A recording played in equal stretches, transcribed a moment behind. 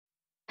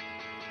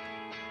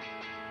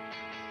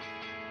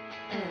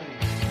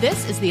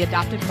This is the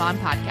Adoptive Mom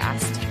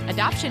Podcast.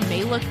 Adoption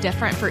may look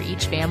different for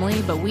each family,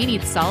 but we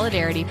need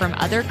solidarity from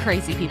other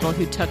crazy people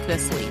who took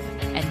this leap.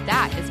 And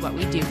that is what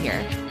we do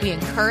here. We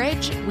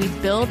encourage, we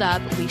build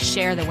up, we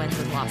share the wins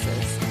and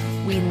losses.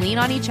 We lean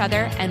on each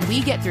other, and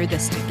we get through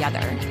this together.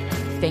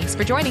 Thanks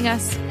for joining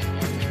us.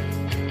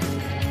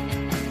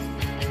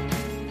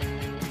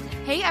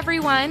 Hey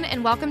everyone,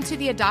 and welcome to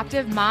the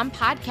Adoptive Mom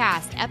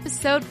Podcast,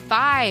 episode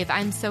 5.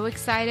 I'm so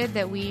excited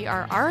that we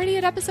are already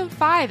at episode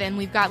 5, and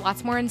we've got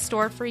lots more in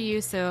store for you,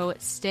 so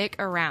stick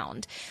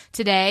around.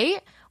 Today,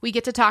 we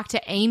get to talk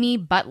to Amy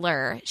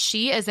Butler.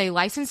 She is a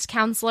licensed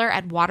counselor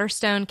at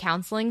Waterstone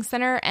Counseling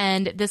Center,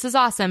 and this is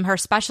awesome. Her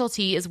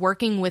specialty is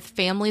working with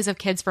families of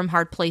kids from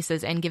hard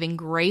places and giving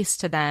grace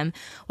to them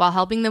while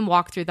helping them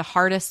walk through the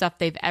hardest stuff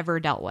they've ever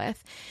dealt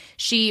with.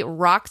 She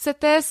rocks at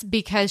this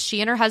because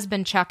she and her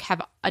husband, Chuck,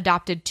 have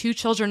adopted 2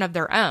 children of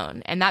their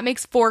own, and that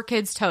makes 4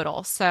 kids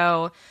total.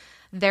 So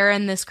they're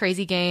in this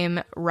crazy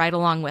game right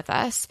along with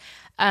us.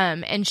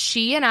 And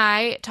she and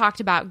I talked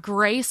about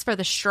grace for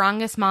the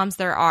strongest moms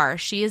there are.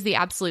 She is the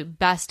absolute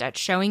best at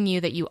showing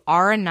you that you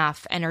are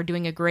enough and are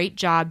doing a great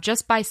job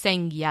just by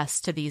saying yes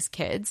to these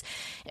kids.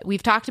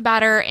 We've talked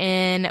about her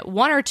in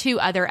 1 or 2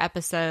 other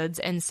episodes,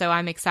 and so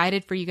I'm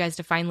excited for you guys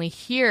to finally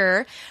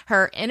hear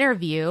her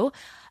interview.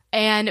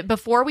 And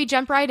before we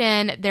jump right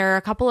in, there are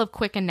a couple of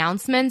quick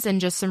announcements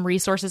and just some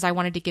resources I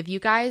wanted to give you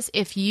guys.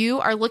 If you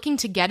are looking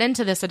to get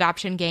into this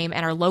adoption game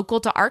and are local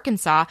to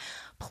Arkansas,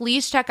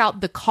 please check out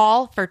the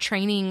call for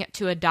training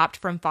to adopt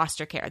from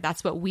foster care.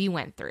 That's what we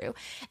went through.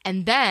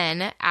 And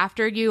then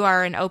after you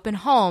are an open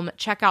home,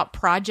 check out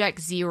Project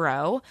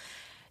Zero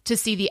to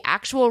see the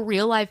actual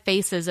real life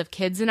faces of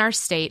kids in our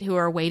state who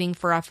are waiting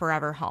for a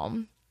forever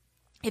home.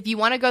 If you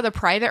want to go the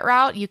private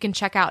route, you can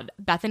check out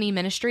Bethany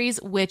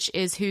Ministries, which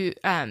is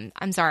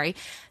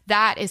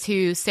that is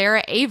who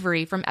Sarah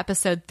Avery from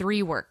episode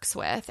 3 works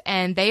with.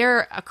 And they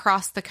are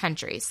across the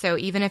country. So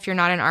even if you're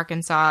not in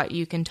Arkansas,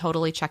 you can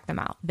totally check them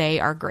out.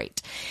 They are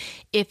great.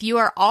 If you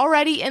are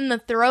already in the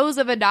throes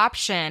of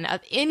adoption of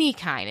any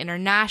kind,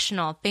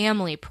 international,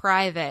 family,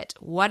 private,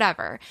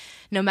 whatever,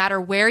 no matter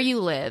where you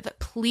live,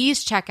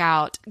 please check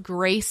out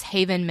Grace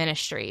Haven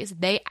Ministries.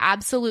 They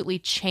absolutely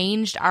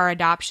changed our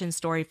adoption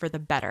story for the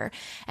better.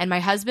 And my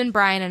husband,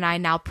 Brian, and I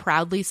now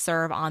proudly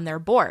serve on their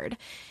board.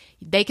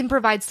 They can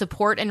provide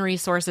support and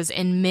resources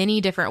in many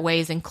different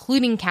ways,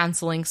 including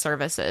counseling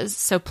services.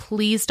 So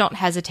please don't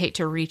hesitate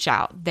to reach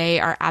out.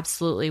 They are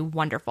absolutely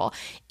wonderful,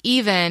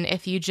 even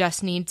if you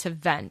just need to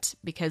vent,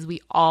 because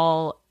we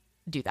all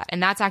do that.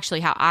 And that's actually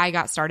how I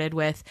got started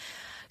with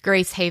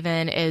Grace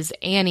Haven. Is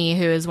Annie,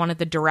 who is one of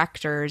the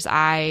directors.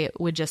 I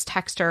would just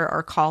text her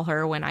or call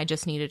her when I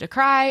just needed to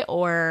cry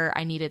or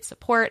I needed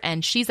support.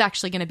 And she's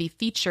actually going to be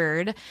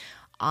featured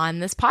on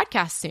this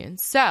podcast soon.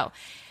 So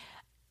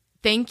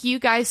thank you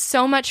guys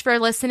so much for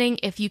listening.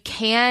 If you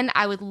can,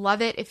 I would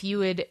love it if you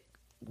would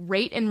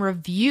rate and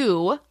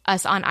review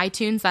us on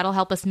iTunes. That'll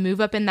help us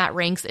move up in that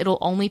ranks. It'll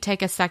only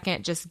take a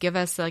second. Just give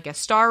us like a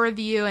star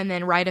review and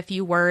then write a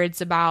few words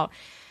about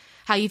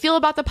how you feel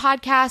about the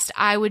podcast.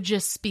 I would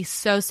just be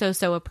so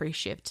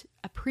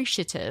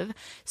appreciative.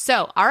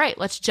 So, all right,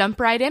 let's jump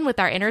right in with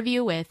our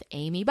interview with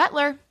Amy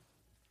Butler.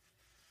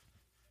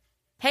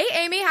 Hey,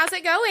 Amy, how's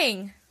it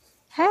going?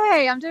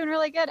 Hey, I'm doing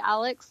really good,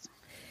 Alex.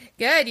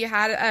 Good. You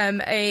had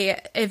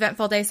a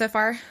eventful day so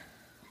far?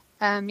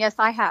 Yes,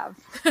 I have.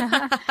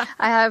 I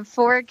have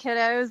 4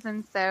 kiddos,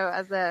 and so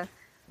as a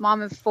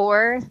mom of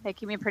 4, they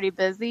keep me pretty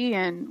busy,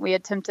 and we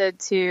attempted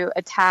to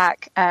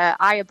attack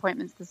eye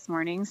appointments this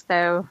morning,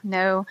 so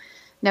no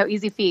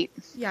easy feat.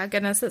 Yeah,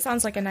 goodness, it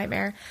sounds like a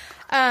nightmare.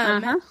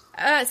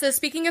 So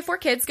speaking of 4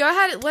 kids, go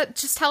ahead.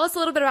 Just tell us a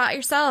little bit about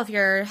yourself,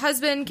 your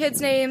husband,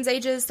 kids' names,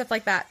 ages, stuff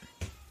like that.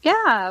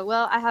 Yeah,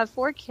 well, I have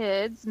 4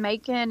 kids.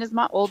 Macon is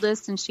my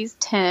oldest, and she's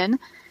 10.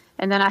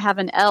 And then I have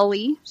an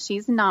Ellie,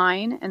 she's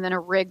 9. And then a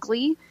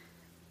Wrigley,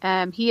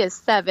 he is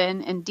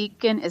 7. And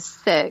Deacon is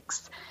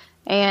 6.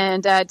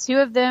 And 2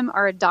 of them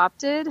are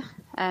adopted.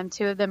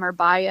 2 of them are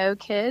bio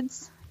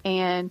kids.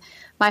 And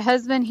my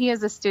husband, he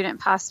is a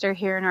student pastor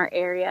here in our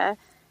area.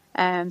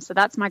 So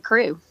that's my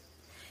crew.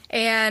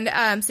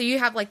 And so you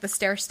have like the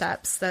stair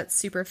steps. That's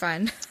super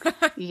fun.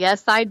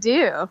 Yes, I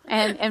do.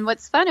 And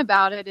what's fun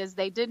about it is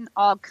they didn't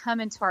all come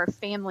into our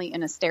family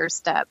in a stair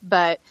step,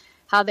 but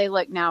how they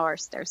look now are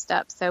stair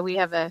steps. So we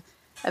have a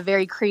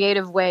very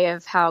creative way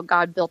of how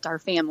God built our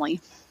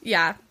family.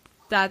 Yeah,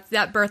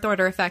 that birth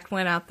order effect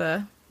went out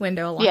the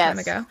window a long time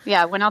ago.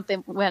 Yeah, went out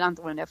the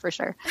window for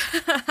sure.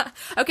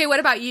 Okay,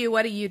 what about you?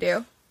 What do you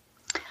do?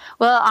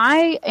 Well,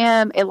 I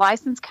am a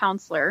licensed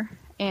counselor,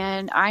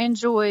 and I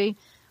enjoy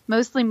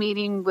mostly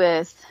meeting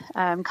with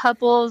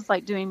couples,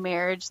 like doing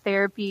marriage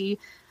therapy.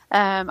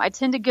 I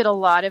tend to get a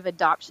lot of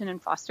adoption and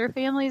foster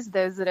families,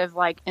 those that have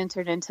like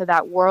entered into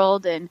that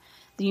world and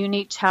the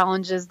unique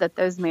challenges that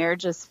those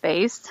marriages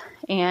face.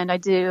 And I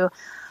do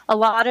a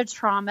lot of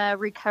trauma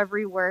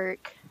recovery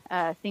work,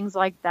 things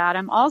like that.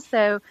 I'm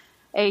also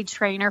a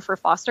trainer for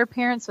foster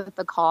parents with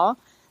the call.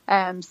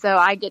 So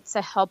I get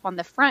to help on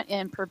the front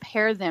end,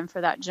 prepare them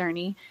for that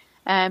journey.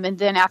 And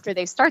then after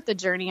they start the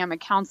journey, I'm a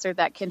counselor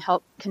that can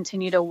help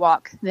continue to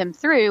walk them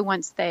through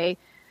once they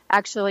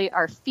actually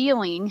are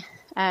feeling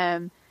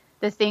the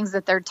things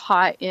that they're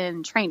taught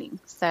in training.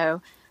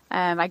 So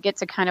I get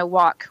to kind of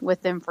walk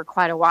with them for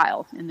quite a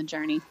while in the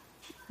journey.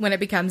 When it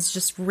becomes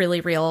just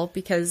really real,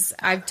 because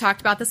I've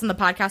talked about this in the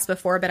podcast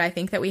before, but I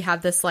think that we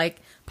have this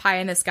like pie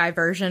in the sky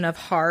version of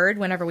hard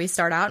whenever we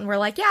start out, and we're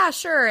like, yeah,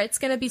 sure, it's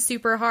going to be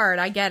super hard.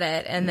 I get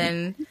it. And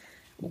then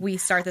we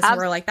start this and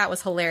we're like, that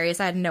was hilarious.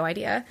 I had no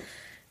idea.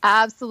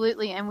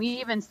 Absolutely. And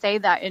we even say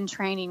that in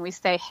training. We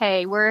say,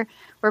 hey, we're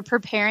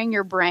preparing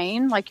your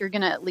brain. Like, you're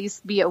going to at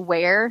least be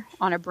aware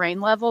on a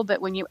brain level. But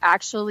when you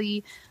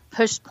actually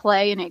push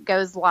play and it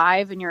goes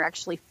live and you're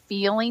actually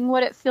feeling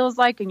what it feels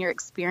like and you're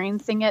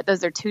experiencing it,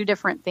 those are two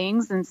different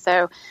things. And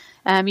so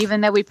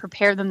even though we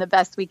prepare them the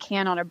best we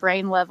can on a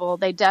brain level,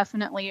 they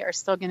definitely are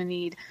still going to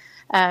need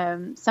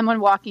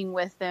someone walking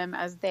with them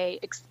as they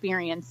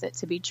experience it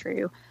to be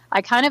true.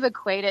 I kind of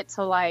equate it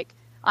to like,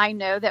 I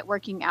know that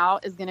working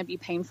out is going to be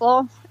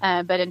painful,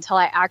 but until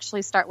I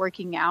actually start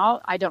working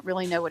out, I don't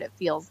really know what it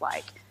feels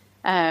like.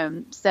 It's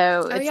kind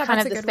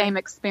of the same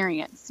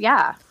experience.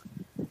 Yeah.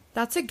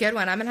 That's a good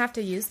one. I'm going to have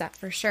to use that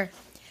for sure.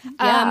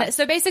 Yeah.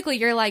 So basically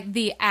you're like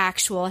the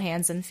actual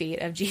hands and feet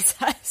of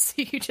Jesus.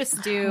 You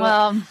just do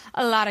a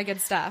lot of good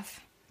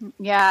stuff.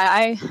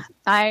 Yeah.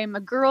 I'm a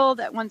girl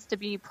that wants to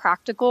be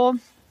practical,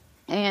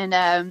 and,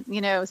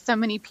 so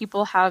many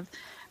people have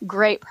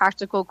great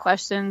practical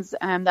questions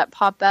that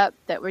pop up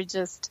that we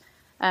just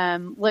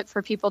look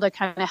for people to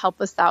kind of help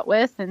us out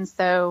with. And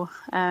so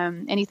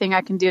anything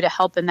I can do to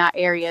help in that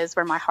area is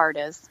where my heart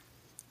is.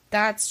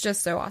 That's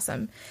just so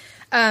awesome.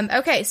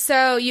 Okay,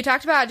 so you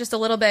talked about just a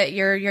little bit,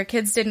 your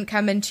kids didn't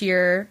come into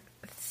your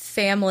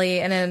family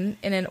in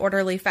an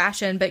orderly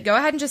fashion, but go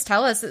ahead and just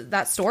tell us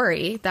that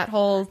story, that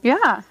whole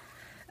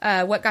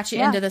what got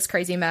you into this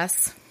crazy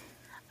mess.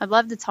 I'd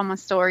love to tell my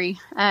story.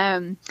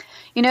 My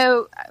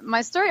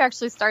story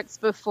actually starts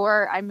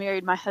before I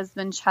married my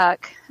husband,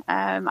 Chuck.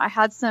 I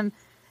had some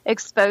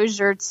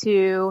exposure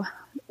to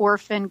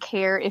orphan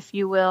care, if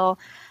you will,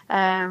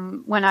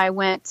 when I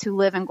went to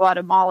live in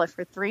Guatemala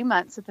for 3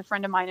 months with a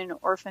friend of mine in an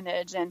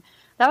orphanage. And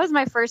that was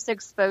my first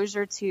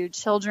exposure to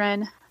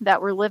children that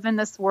were living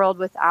this world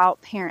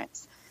without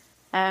parents,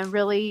 and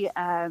really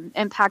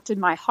impacted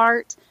my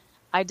heart.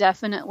 I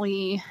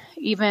definitely,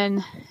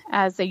 even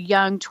as a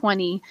young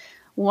 20,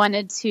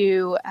 wanted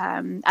to,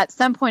 at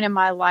some point in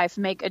my life,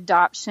 make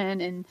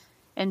adoption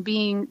and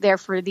being there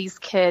for these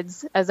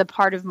kids as a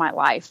part of my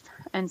life.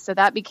 And so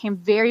that became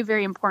very,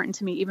 very important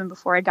to me even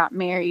before I got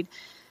married.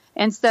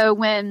 And so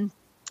when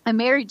I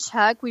married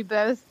Chuck, we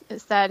both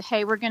said,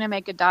 hey, we're going to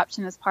make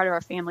adoption as part of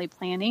our family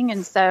planning.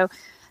 And so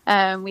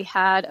we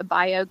had a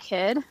bio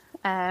kid,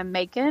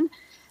 Macon.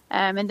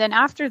 And then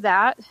after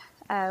that,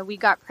 we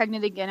got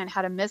pregnant again and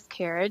had a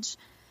miscarriage.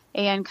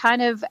 And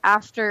kind of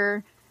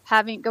after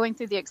going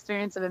through the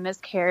experience of a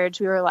miscarriage,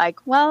 we were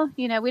like, well,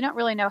 we don't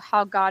really know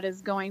how God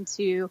is going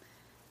to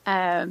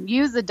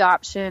use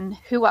adoption,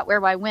 who, what, where,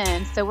 why,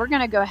 when. So we're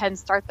going to go ahead and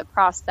start the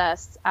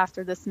process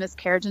after this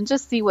miscarriage and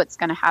just see what's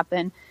going to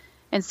happen.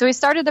 And so we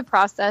started the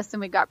process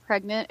and we got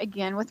pregnant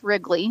again with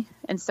Wrigley.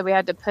 And so we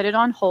had to put it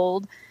on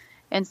hold.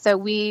 And so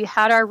we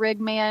had our rig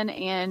man,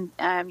 and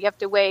you have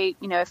to wait,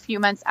 a few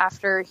months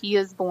after he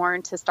is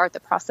born to start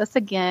the process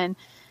again.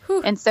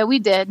 Whew. And so we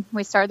did.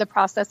 We started the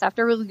process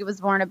after Wrigley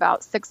was born,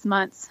 about 6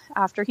 months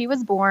after he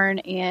was born.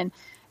 And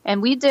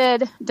we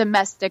did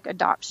domestic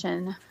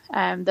adoption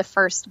the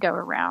first go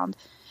around.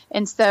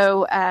 And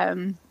so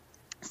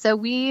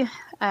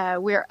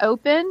we're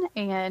open,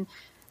 and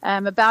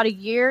about a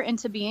year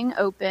into being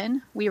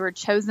open, we were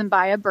chosen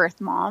by a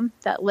birth mom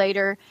that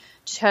later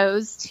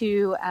chose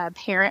to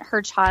parent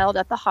her child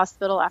at the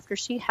hospital after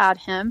she had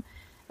him.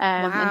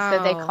 Wow. And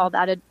so they call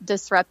that a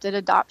disrupted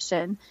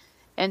adoption.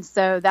 And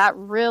so that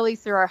really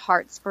threw our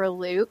hearts for a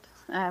loop.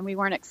 We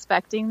weren't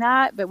expecting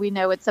that, but we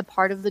know it's a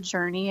part of the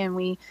journey, and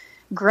we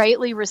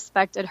greatly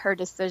respected her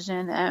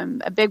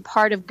decision. A big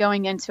part of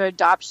going into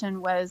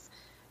adoption was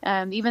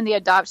even the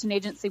adoption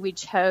agency we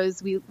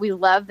chose. We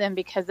love them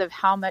because of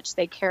how much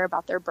they care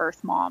about their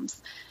birth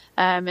moms.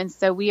 And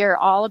so we are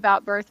all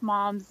about birth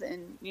moms,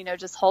 and,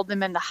 just hold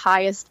them in the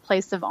highest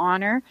place of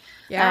honor.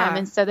 Yeah.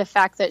 And so the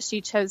fact that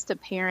she chose to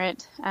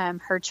parent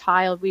her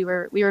child, we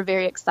were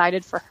very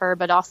excited for her,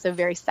 but also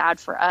very sad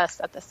for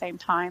us at the same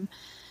time.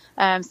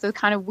 So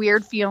kind of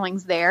weird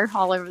feelings there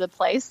all over the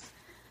place.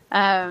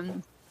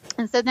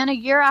 And so then a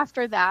year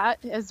after that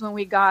is when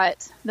we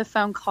got the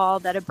phone call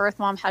that a birth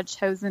mom had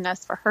chosen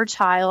us for her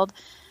child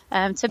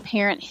to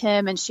parent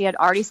him, and she had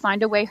already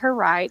signed away her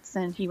rights,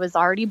 and he was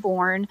already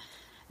born.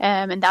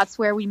 And that's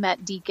where we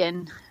met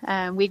Deacon.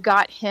 We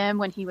got him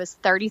when he was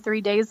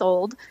 33 days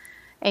old.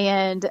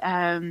 And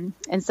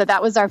so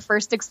that was our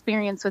first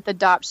experience with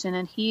adoption.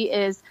 And he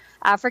is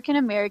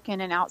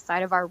African-American and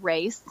outside of our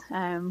race.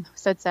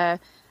 So it's a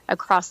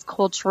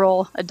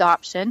cross-cultural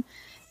adoption.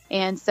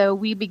 And so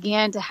we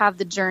began to have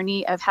the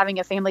journey of having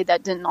a family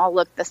that didn't all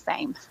look the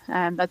same.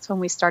 That's when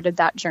we started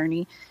that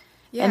journey.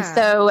 Yeah. And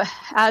so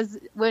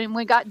when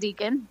we got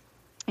Deacon,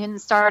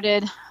 and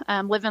started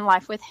living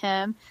life with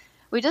him,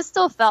 we just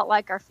still felt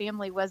like our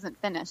family wasn't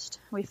finished.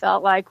 We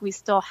felt like we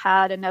still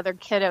had another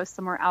kiddo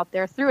somewhere out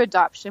there through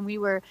adoption. We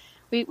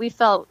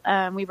felt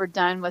we were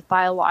done with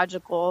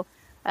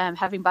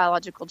having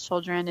biological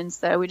children. And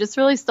so we just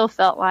really still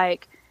felt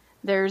like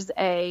there's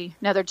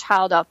another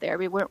child out there.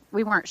 We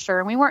weren't sure,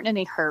 and we weren't in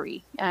any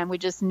hurry. We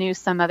just knew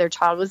some other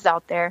child was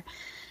out there.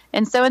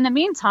 And so in the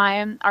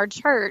meantime, our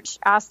church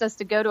asked us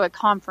to go to a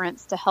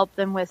conference to help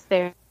them with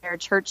their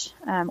church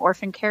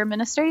orphan care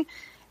ministry.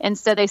 And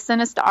so they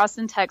sent us to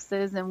Austin,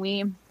 Texas, and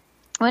we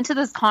went to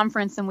this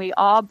conference, and we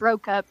all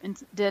broke up and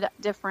did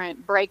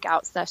different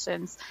breakout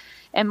sessions.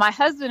 And my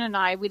husband and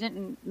I, we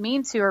didn't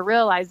mean to or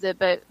realize it,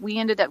 but we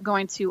ended up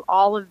going to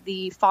all of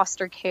the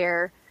foster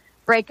care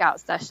breakout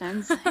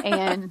sessions.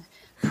 And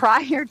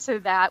prior to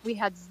that, we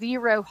had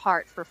zero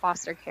heart for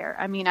foster care.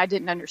 I mean, I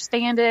didn't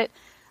understand it.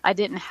 I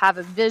didn't have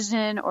a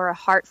vision or a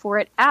heart for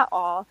it at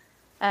all.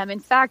 In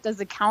fact, as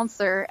a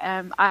counselor,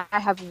 I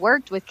have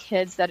worked with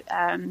kids that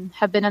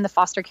have been in the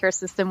foster care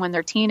system when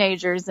they're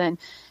teenagers. And,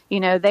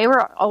 they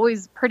were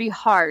always pretty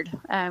hard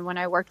when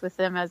I worked with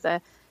them as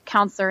a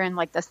counselor in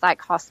like the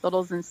psych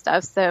hospitals and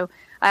stuff. So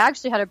I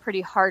actually had a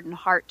pretty hardened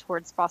heart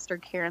towards foster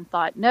care and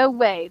thought, no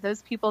way,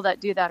 those people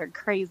that do that are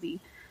crazy.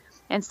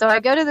 And so I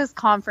go to this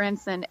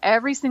conference, and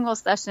every single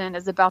session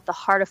is about the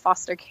heart of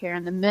foster care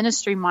and the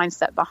ministry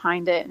mindset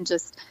behind it, and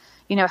just,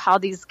 how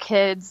these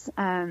kids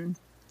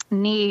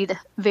need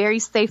very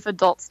safe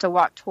adults to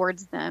walk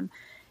towards them.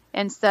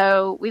 And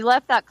so we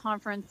left that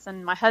conference,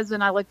 and my husband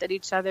and I looked at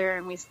each other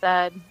and we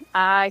said,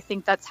 I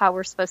think that's how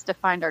we're supposed to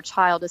find our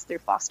child, is through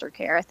foster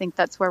care. I think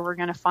that's where we're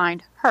going to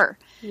find her.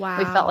 Wow.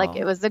 We felt like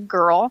it was a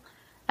girl,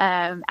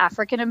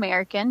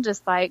 African-American,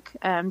 just like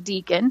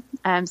Deacon,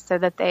 so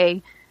that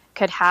they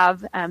could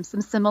have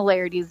some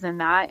similarities in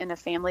that, in a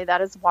family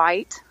that is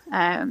white.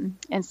 And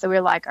so we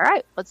were like, all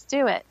right, let's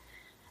do it.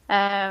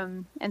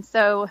 And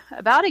so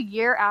about a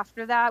year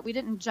after that, we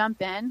didn't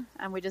jump in,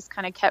 and we just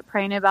kind of kept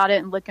praying about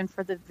it and looking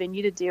for the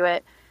venue to do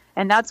it.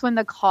 And that's when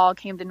the call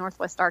came to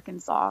Northwest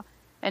Arkansas.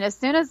 And as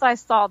soon as I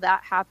saw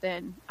that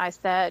happen, I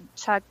said,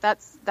 Chuck,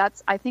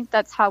 I think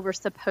that's how we're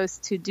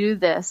supposed to do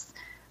this,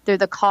 through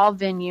the call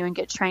venue, and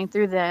get trained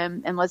through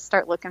them. And let's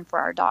start looking for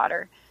our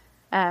daughter.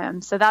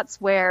 So that's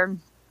where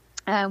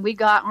we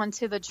got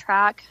onto the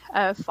track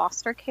of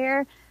foster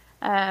care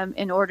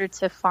in order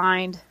to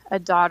find a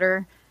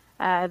daughter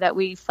that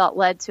we felt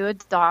led to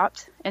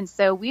adopt. And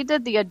so we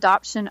did the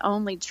adoption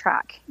only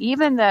track,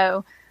 even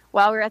though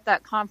while we were at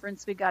that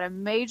conference, we got a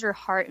major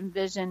heart and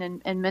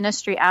vision and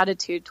ministry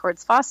attitude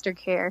towards foster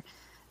care.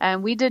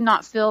 And we did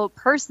not feel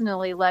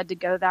personally led to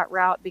go that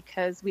route,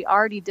 because we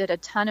already did a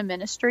ton of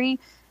ministry,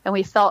 and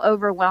we felt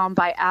overwhelmed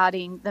by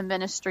adding the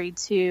ministry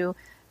to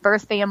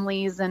birth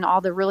families and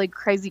all the really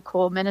crazy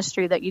cool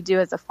ministry that you do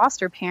as a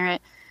foster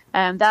parent.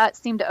 That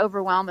seemed to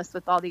overwhelm us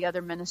with all the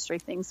other ministry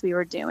things we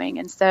were doing.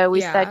 And so we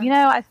said,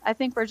 I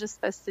think we're just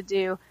supposed to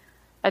do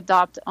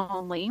adopt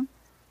only.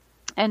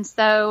 And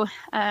so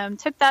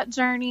took that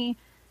journey.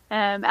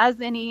 As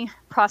any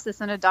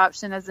process in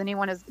adoption, as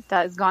anyone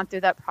that has gone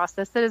through that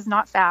process, it is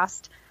not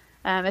fast.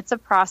 It's a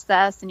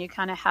process, and you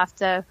kind of have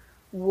to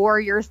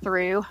warrior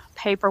through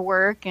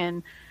paperwork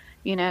and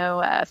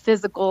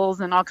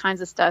physicals and all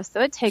kinds of stuff.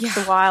 So it takes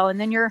a while, and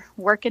then you're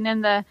working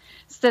in the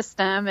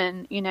system,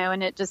 and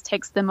it just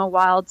takes them a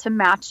while to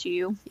match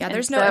you. Yeah.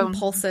 There's no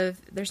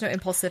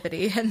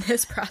impulsivity in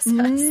this process.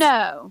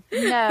 No.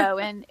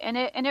 And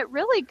it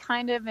really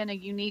kind of, in a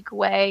unique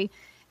way,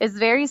 is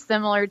very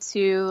similar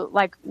to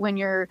like when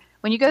you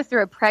go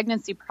through a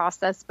pregnancy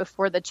process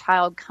before the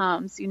child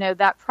comes.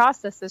 That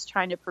process is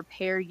trying to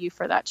prepare you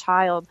for that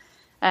child.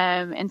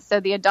 And so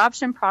the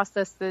adoption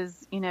process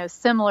is,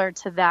 similar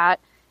to that,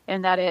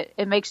 in that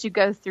it makes you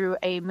go through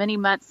a many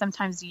months,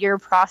 sometimes year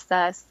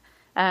process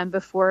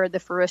before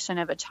the fruition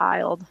of a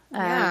child.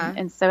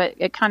 And so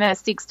it kind of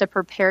seeks to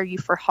prepare you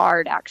for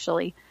hard,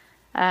 actually,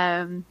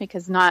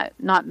 because not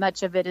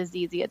much of it is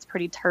easy. It's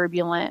pretty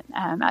turbulent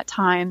at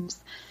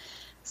times.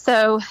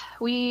 So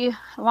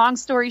long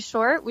story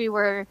short, we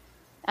were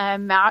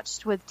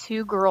matched with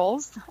two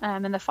girls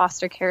in the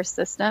foster care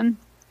system,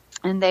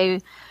 and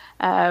they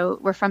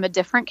were from a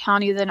different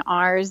county than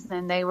ours,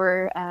 and they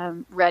were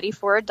ready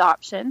for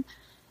adoption.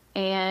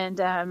 And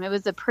it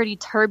was a pretty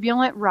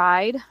turbulent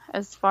ride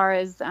as far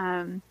as,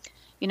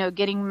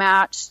 getting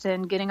matched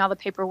and getting all the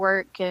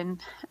paperwork and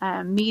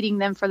meeting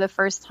them for the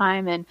first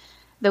time. And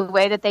the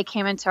way that they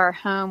came into our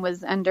home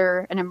was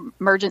under an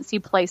emergency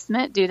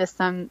placement due to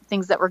some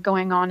things that were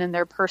going on in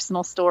their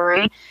personal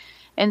story.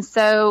 And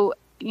so,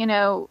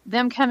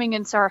 them coming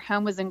into our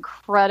home was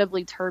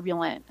incredibly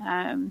turbulent.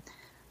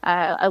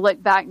 I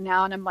look back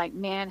now and I'm like,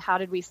 man, how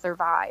did we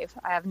survive?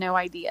 I have no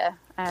idea.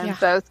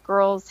 Both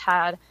girls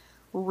had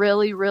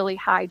really, really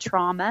high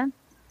trauma.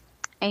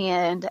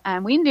 And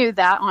we knew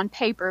that on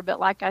paper,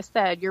 but like I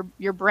said,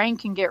 your brain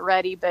can get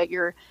ready, but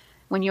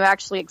when you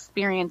actually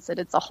experience it,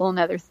 it's a whole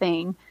nother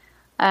thing.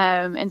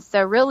 And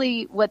so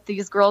really what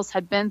these girls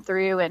had been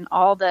through and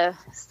all the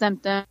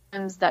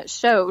symptoms that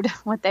showed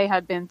what they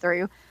had been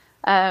through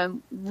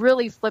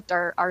really flipped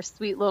our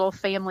sweet little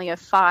family of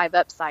 5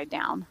 upside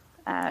down.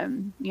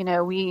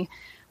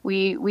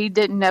 We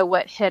didn't know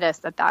what hit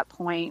us at that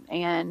point.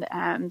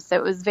 And so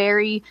it was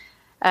very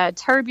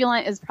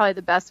turbulent is probably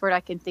the best word I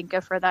can think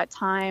of for that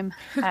time.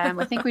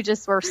 I think we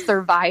just were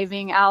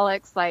surviving,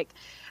 Alex, like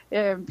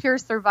pure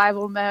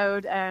survival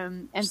mode.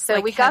 And just so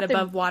like we got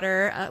above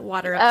water up to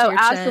your chin.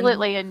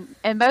 Absolutely.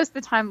 And most of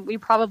the time we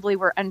probably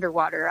were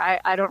underwater.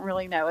 I don't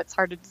really know. It's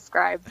hard to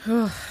describe.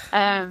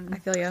 I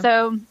feel you.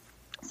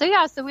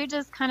 So we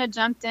just kind of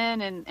jumped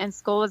in, and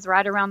school was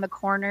right around the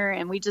corner,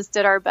 and we just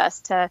did our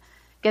best to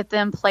get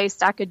them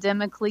placed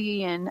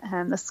academically.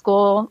 And the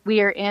school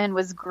we are in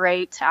was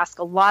great to ask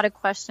a lot of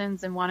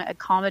questions and want to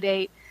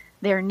accommodate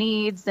their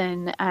needs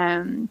and,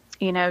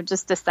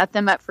 just to set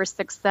them up for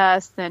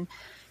success. And,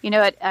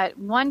 at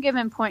one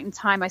given point in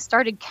time, I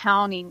started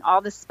counting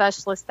all the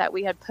specialists that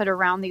we had put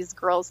around these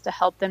girls to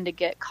help them to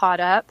get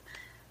caught up.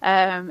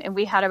 And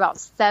we had about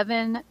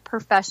 7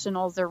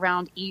 professionals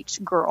around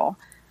each girl.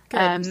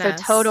 So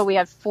total, we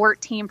had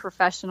 14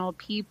 professional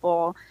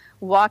people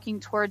walking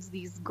towards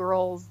these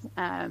girls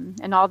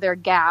and all their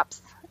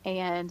gaps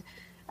and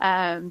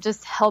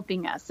just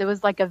helping us. It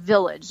was like a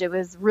village. It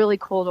was really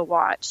cool to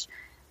watch.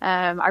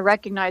 I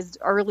recognized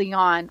early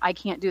on, I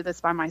can't do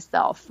this by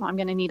myself. I'm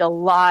going to need a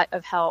lot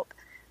of help.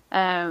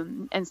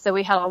 And so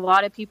we had a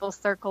lot of people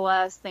circle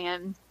us.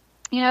 And,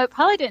 it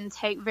probably didn't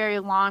take very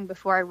long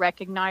before I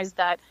recognized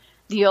that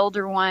the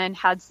older one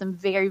had some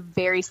very,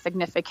 very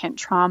significant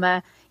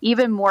trauma,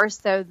 even more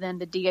so than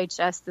the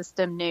DHS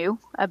system knew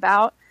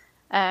about.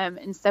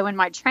 And so in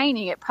my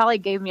training, it probably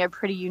gave me a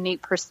pretty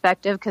unique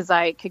perspective because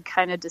I could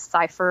kind of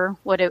decipher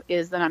what it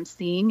is that I'm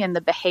seeing and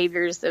the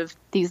behaviors of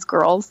these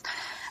girls.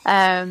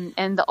 And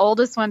the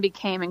oldest one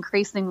became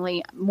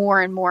increasingly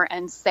more and more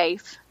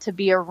unsafe to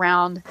be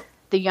around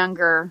the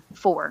younger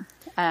 4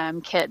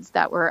 kids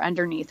that were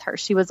underneath her.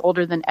 She was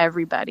older than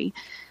everybody.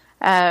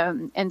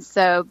 And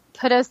so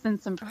put us in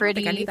some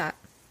pretty, I think I knew that.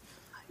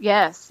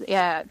 Yes.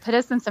 Yeah. Put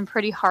us in some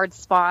pretty hard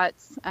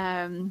spots,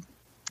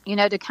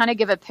 to kind of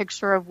give a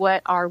picture of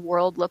what our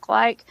world looked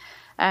like.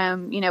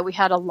 We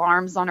had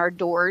alarms on our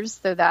doors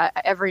so that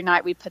every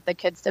night we put the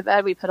kids to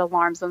bed, we put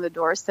alarms on the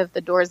doors. So if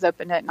the doors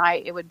opened at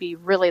night, it would be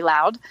really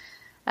loud.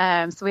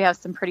 So we have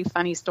some pretty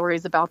funny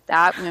stories about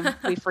that when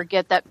we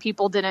forget that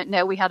people didn't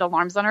know we had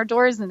alarms on our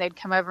doors and they'd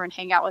come over and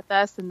hang out with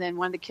us. And then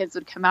one of the kids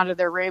would come out of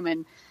their room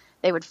and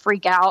they would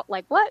freak out,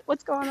 like,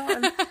 what's going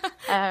on?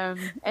 And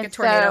like a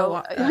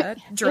tornado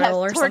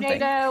drill or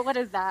tornado, something. what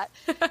is that?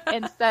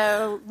 And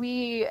so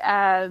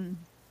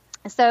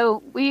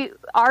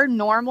our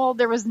normal,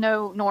 there was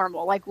no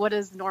normal. Like, what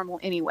is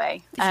normal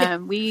anyway?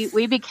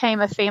 We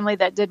became a family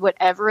that did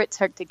whatever it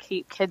took to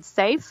keep kids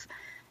safe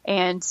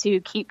and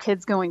to keep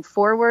kids going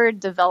forward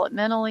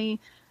developmentally.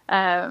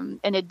 And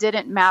it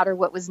didn't matter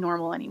what was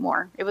normal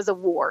anymore. It was a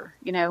war,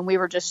 and we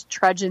were just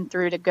trudging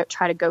through to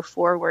try to go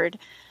forward.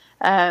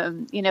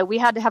 We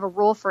had to have a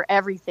rule for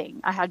everything.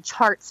 I had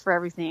charts for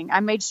everything. I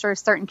made sure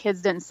certain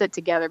kids didn't sit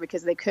together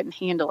because they couldn't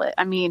handle it.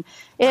 I mean,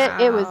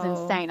 it was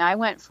insane. I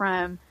went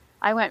from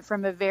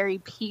a very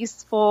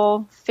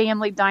peaceful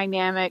family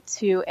dynamic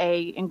to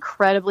a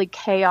incredibly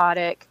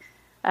chaotic,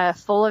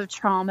 full of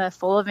trauma,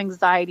 full of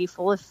anxiety,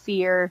 full of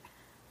fear,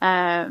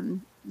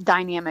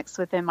 dynamics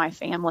within my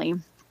family.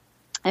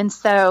 And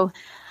so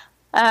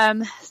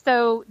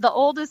the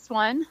oldest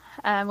one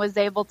was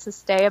able to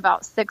stay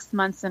about 6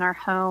 months in our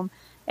home,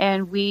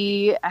 and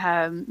we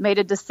made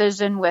a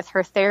decision with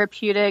her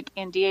therapeutic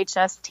and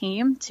DHS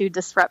team to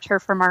disrupt her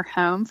from our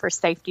home for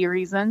safety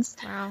reasons.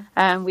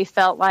 Wow. We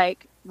felt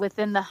like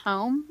within the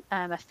home,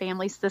 a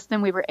family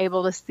system, we were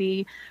able to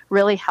see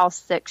really how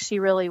sick she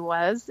really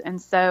was.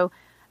 And so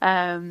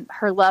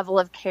her level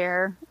of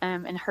care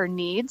and her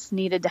needs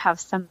needed to have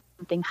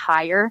something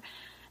higher.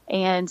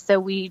 And so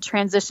we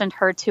transitioned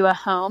her to a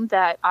home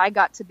that I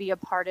got to be a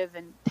part of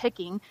and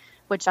picking,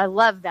 which I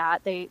love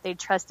that. They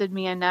trusted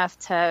me enough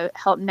to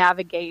help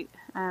navigate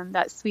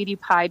that sweetie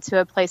pie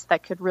to a place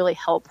that could really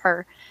help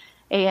her.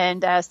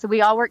 And so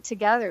we all worked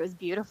together. It was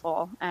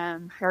beautiful.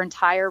 Her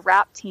entire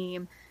RAP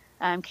team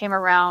came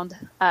around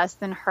us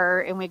and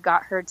her, and we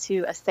got her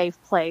to a safe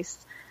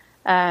place.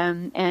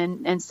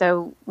 And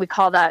so we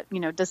call that,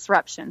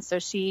 disruption. So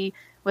she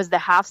was the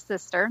half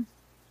sister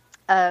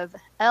of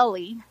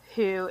Ellie,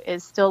 who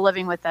is still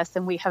living with us,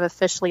 and we have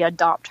officially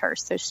adopted her.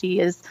 So she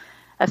is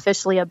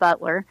officially a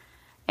Butler,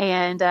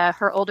 and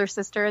her older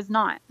sister is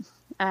not.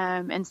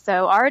 And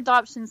so our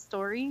adoption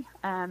story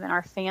and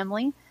our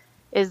family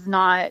is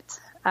not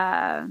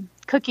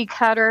cookie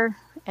cutter.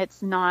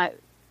 It's not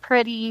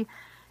pretty.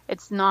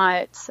 It's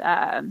not,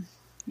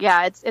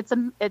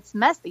 it's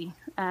messy,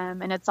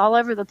 and it's all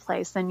over the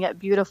place and yet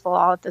beautiful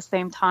all at the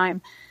same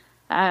time.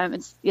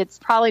 It's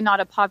probably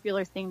not a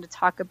popular thing to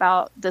talk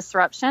about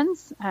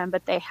disruptions,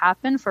 but they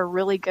happen for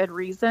really good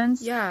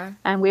reasons. Yeah.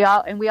 And we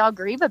all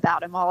grieve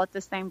about them all at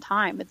the same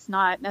time. It's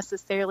not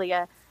necessarily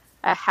a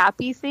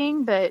happy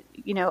thing, but,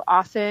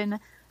 often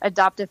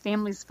adoptive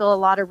families feel a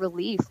lot of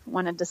relief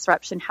when a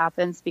disruption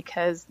happens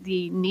because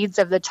the needs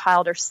of the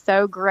child are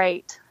so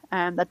great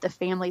that the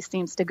family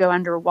seems to go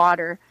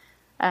underwater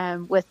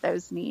with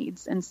those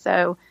needs. And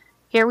so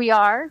here we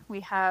are. We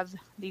have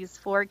these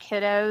 4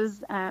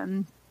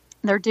 kiddos.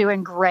 They're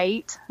doing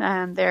great.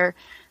 They're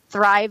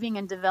thriving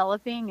and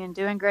developing and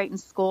doing great in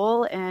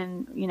school.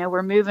 And,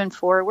 we're moving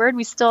forward.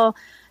 We still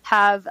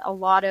have a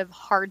lot of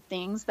hard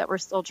things that we're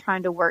still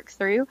trying to work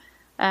through,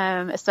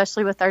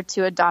 especially with our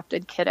 2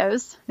 adopted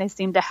kiddos. They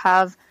seem to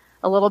have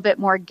a little bit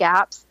more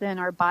gaps than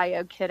our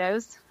bio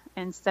kiddos.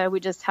 And so we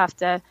just have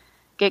to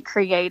get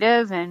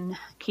creative and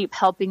keep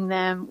helping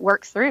them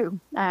work through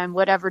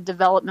whatever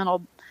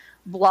developmental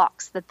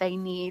blocks that they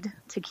need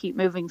to keep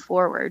moving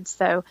forward.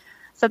 So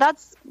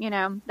that's,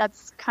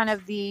 that's kind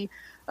of the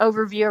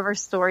overview of our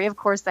story. Of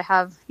course, I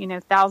have,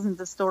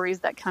 thousands of stories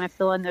that kind of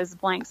fill in those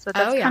blanks, but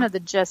that's kind of the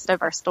gist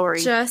of our story.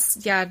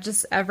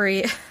 Just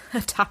every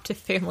adoptive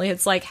family.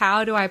 It's like,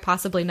 how do I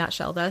possibly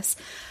nutshell this?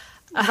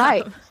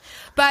 Right.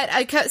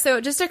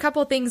 So just a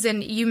couple things,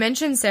 and you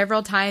mentioned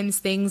several times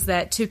things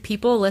that to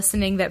people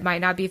listening that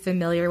might not be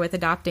familiar with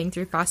adopting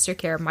through foster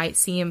care might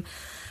seem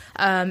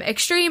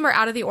extreme or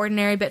out of the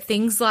ordinary, but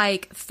things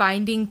like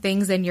finding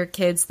things in your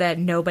kids that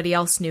nobody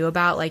else knew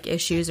about, like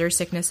issues or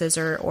sicknesses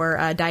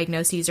or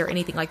diagnoses or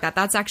anything like that.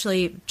 That's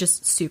actually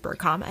just super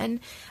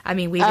common. I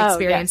mean, we've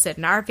experienced it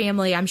in our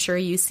family. I'm sure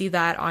you see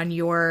that on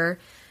your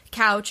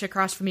couch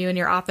across from you in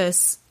your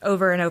office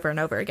over and over and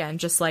over again,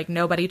 just like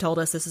nobody told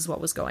us this is what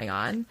was going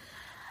on.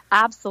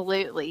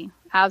 Absolutely.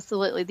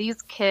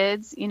 These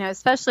kids,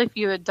 especially if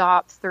you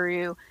adopt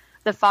through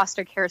the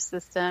foster care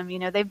system,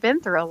 they've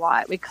been through a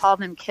lot. We call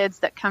them kids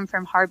that come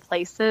from hard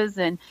places,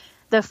 and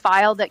the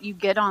file that you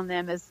get on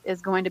them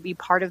is going to be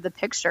part of the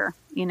picture.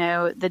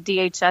 The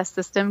DHS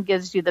system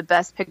gives you the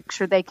best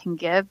picture they can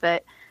give,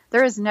 but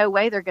there is no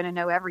way they're going to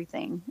know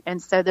everything.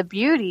 And so the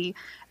beauty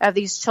of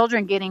these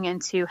children getting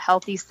into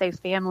healthy, safe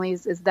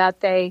families is that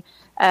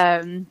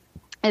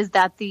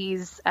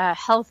these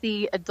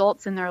healthy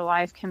adults in their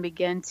life can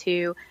begin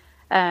to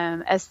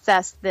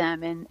assess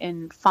them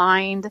and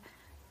find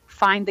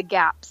the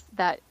gaps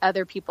that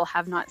other people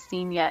have not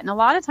seen yet. And a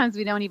lot of times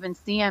we don't even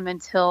see them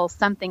until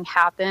something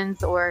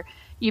happens, or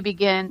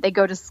they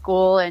go to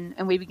school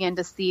and we begin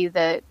to see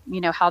that,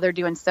 how they're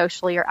doing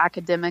socially or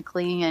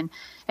academically.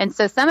 And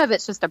so some of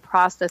it's just a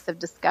process of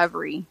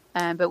discovery.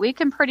 But we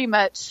can pretty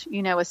much,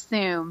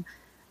 assume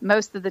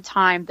most of the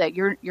time that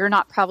you're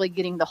not probably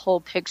getting the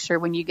whole picture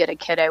when you get a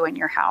kiddo in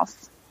your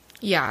house.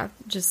 Yeah,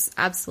 just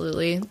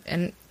absolutely.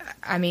 And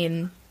I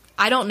mean,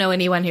 I don't know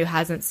anyone who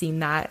hasn't seen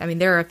that. I mean,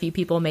 there are a few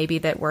people maybe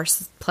that were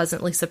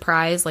pleasantly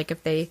surprised, like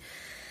if they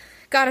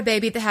got a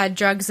baby that had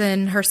drugs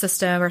in her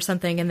system or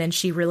something, and then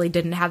she really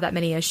didn't have that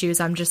many issues.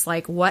 I'm just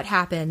like, what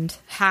happened?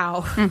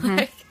 How?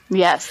 Mm-hmm.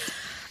 Yes.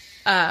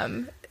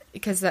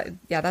 Because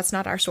that's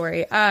not our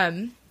story.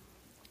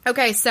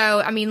 Okay,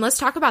 so, I mean, let's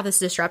talk about this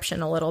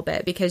disruption a little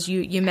bit, because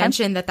you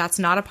mentioned that that's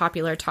not a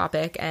popular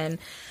topic, and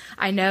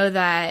I know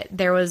that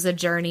there was a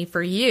journey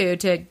for you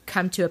to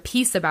come to a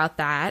peace about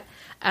that,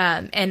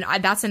 and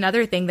that's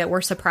another thing that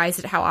we're surprised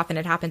at how often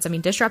it happens. I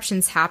mean,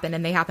 disruptions happen,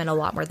 and they happen a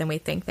lot more than we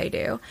think they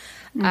do.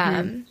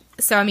 Mm-hmm.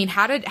 So, I mean,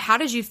 how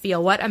did you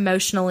feel? What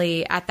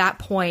emotionally at that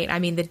point, I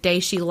mean, the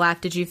day she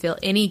left, did you feel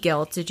any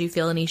guilt? Did you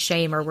feel any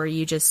shame, or were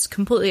you just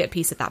completely at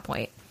peace at that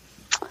point?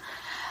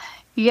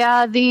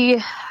 Yeah,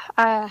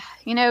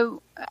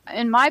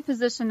 in my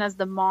position as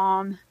the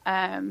mom,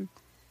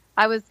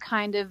 I was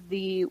kind of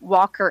the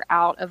walker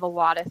out of a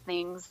lot of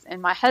things.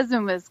 And my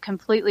husband was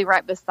completely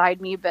right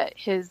beside me, but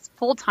his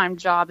full-time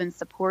job in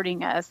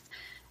supporting us,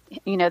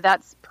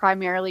 that's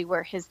primarily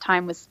where his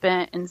time was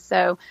spent. And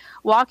so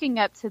walking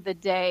up to the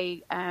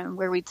day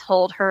where we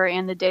told her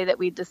and the day that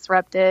we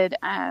disrupted,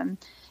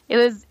 it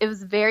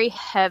was very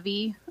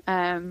heavy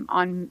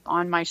on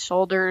my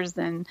shoulders.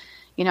 And,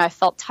 I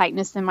felt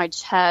tightness in my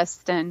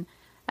chest, and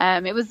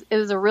it was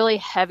a really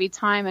heavy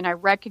time. And I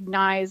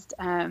recognized,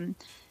 how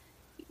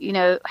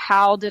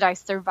did I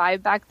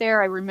survive back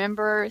there? I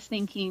remember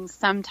thinking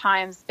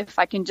sometimes, if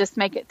I can just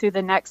make it through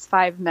the next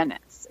 5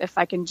 minutes, if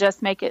I can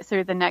just make it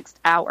through the next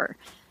hour.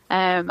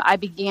 I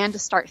began to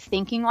start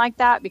thinking like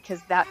that,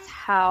 because that's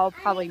how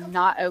probably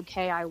not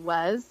okay I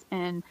was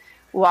in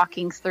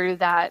walking through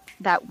that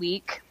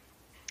week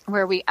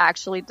where we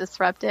actually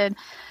disrupted.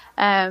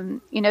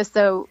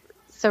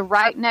 So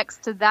right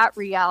next to that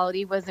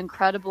reality was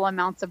incredible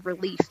amounts of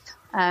relief,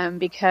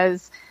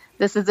 because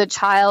this is a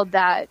child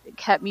that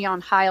kept me on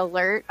high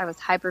alert. I was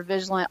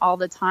hypervigilant all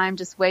the time,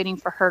 just waiting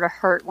for her to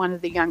hurt one of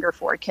the younger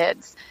 4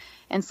 kids.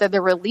 And so the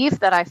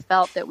relief that I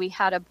felt that we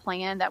had a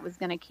plan that was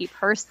going to keep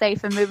her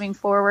safe and moving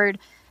forward,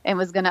 and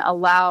was going to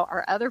allow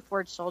our other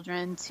 4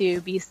 children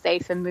to be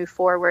safe and move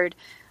forward,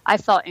 I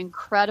felt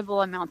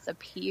incredible amounts of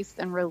peace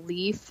and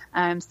relief.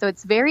 So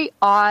it's very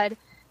odd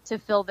to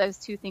feel those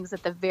two things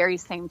at the very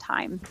same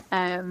time.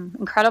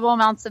 Incredible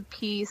amounts of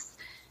peace,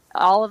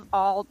 all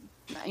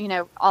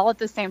at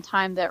the same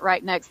time, that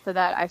right next to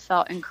that, I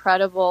felt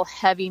incredible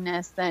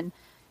heaviness, and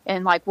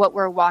like what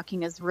we're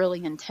walking is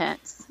really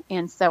intense.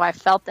 And so I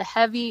felt the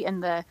heavy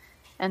and the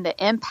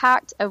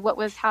impact of what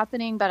was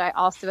happening, but I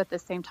also at the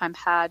same time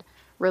had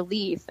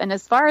relief. And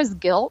as far as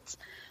guilt,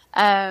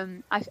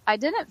 I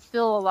didn't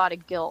feel a lot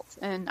of guilt.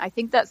 And I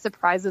think that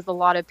surprises a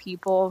lot of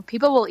people.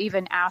 People will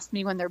even ask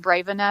me when they're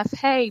brave enough,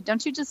 hey,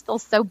 don't you just feel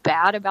so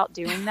bad about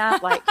doing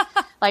that? Like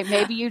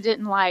maybe you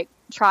didn't like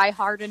try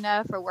hard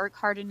enough or work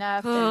hard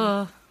enough.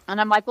 And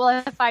I'm like,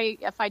 well, if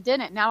I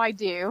didn't, now I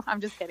do.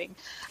 I'm just kidding.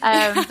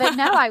 But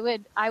no,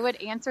 I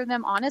would answer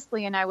them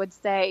honestly. And I would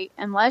say,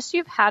 unless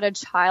you've had a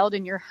child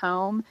in your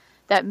home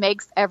that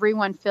makes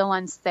everyone feel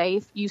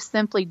unsafe, you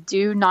simply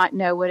do not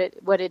know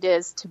what it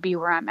is to be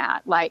where I'm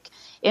at. Like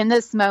in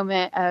this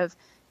moment of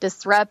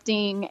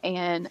disrupting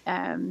and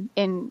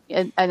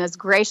as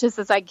gracious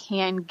as I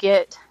can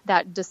get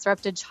that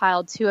disrupted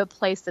child to a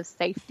place of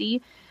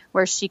safety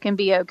where she can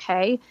be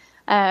okay.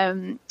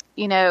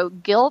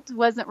 Guilt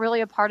wasn't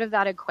really a part of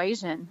that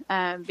equation,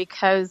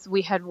 because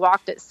we had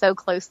walked it so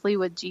closely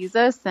with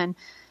Jesus, and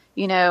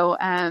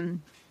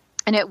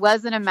it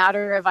wasn't a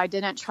matter of I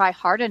didn't try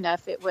hard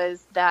enough. It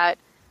was that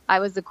I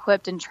was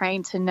equipped and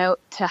trained to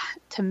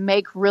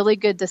make really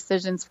good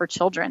decisions for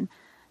children.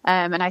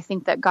 And I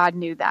think that God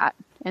knew that.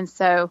 And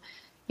so,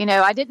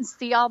 I didn't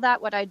see all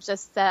that, what I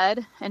just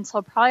said,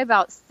 until probably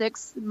about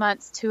 6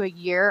 months to a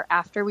year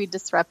after we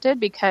disrupted,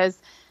 because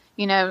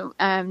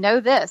know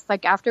this,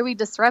 like after we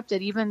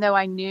disrupted, even though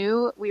I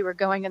knew we were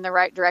going in the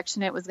right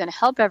direction, it was going to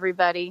help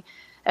everybody.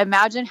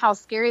 Imagine how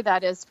scary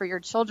that is for your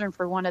children,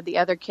 for one of the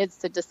other kids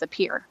to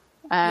disappear.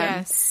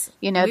 Yes.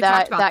 We've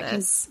talked about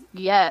this.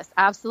 Yes,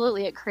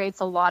 absolutely. It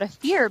creates a lot of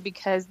fear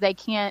because they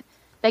can't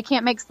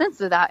make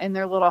sense of that in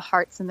their little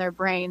hearts and their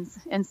brains.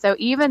 And so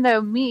even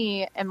though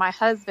me and my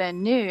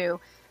husband knew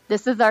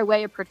this is our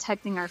way of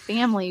protecting our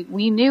family,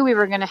 we knew we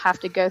were going to have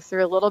to go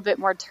through a little bit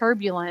more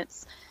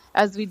turbulence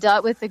as we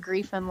dealt with the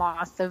grief and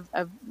loss of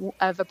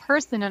a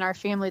person in our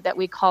family that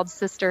we called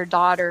sister,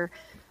 daughter.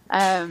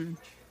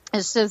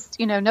 It's just,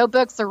 no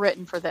books are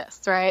written for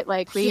this, right?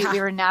 Like we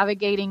were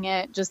navigating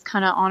it just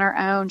kind of on our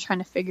own, trying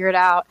to figure it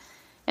out.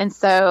 And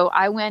so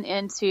I went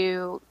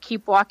into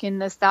keep walking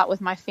this out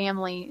with my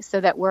family so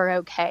that we're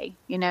okay.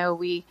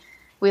 We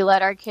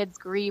let our kids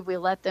grieve. We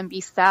let them be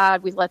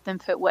sad. We let them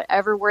put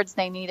whatever words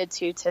they needed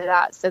to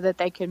that so that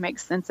they could make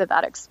sense of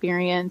that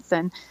experience.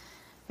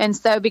 And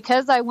so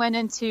because I went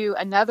into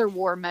another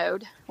war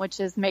mode, which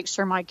is make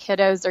sure my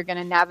kiddos are going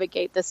to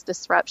navigate this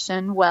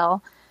disruption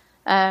well,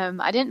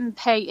 I didn't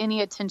pay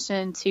any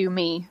attention to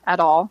me at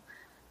all.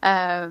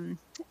 And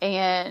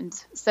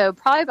so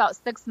probably about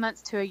 6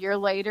 months to a year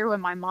later,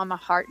 when my mama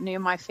heart knew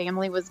my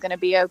family was going to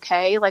be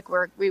okay, like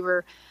we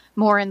were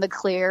more in the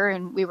clear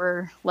and we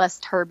were less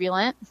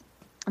turbulent,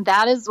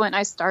 that is when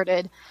I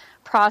started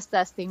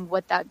processing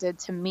what that did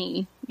to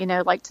me,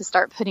 like to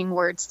start putting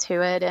words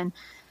to it. And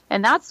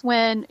that's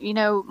when,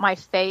 my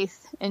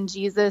faith in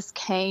Jesus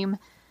came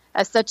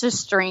as such a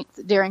strength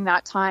during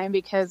that time,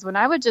 because when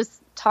I would just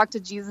talk to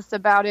Jesus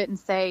about it and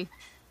say,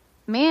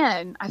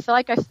 man, I feel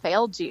like I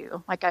failed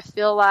you. Like, I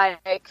feel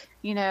like,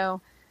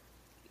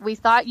 we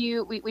thought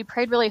we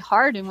prayed really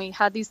hard and we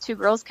had these two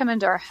girls come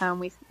into our home.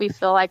 We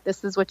feel like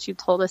this is what you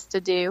told us to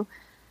do.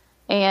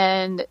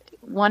 And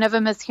one of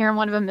them is here and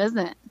one of them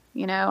isn't.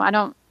 I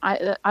don't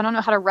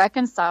know how to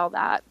reconcile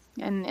that.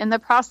 And in the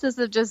process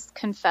of just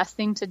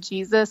confessing to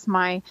Jesus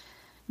my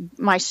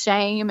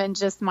shame and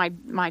just my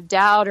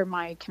doubt or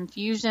my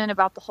confusion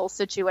about the whole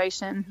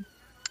situation,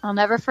 I'll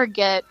never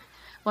forget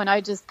when I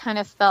just kind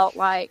of felt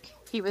like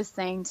he was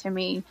saying to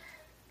me,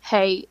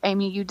 hey,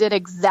 Amy, you did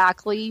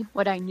exactly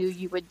what I knew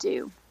you would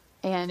do.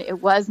 And it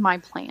was my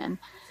plan.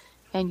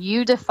 And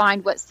you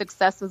defined what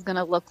success was going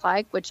to look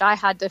like, which I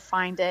had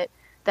defined it,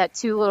 that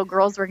two little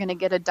girls were going to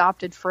get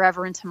adopted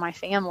forever into my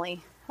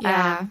family.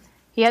 Yeah.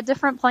 He had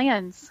different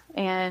plans.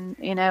 And,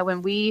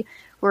 when we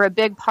were a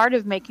big part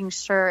of making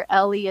sure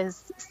Ellie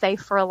is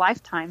safe for a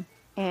lifetime.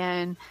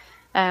 And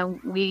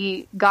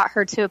we got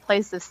her to a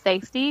place of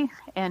safety,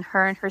 and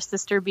her and her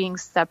sister being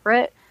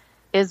separate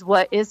is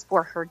what is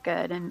for her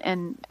good.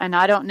 And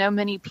I don't know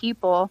many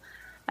people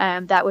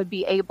that would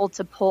be able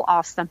to pull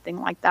off something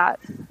like that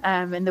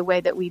in the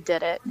way that we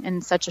did it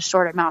in such a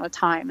short amount of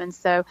time. And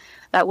so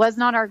that was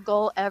not our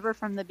goal ever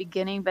from the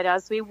beginning. But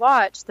as we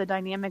watched the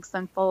dynamics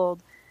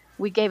unfold,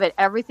 we gave it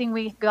everything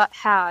we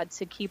had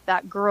to keep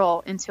that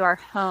girl into our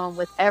home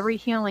with every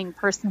healing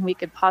person we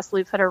could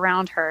possibly put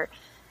around her.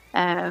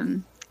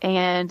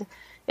 And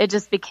it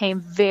just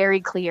became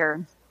very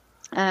clear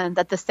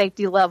that the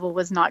safety level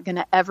was not going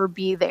to ever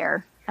be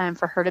there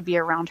for her to be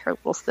around her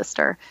little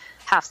sister,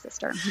 half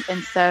sister.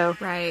 And so,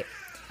 right.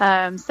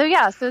 So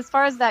as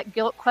far as that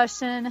guilt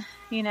question,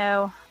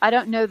 I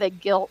don't know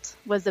that guilt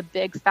was a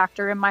big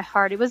factor in my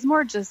heart. It was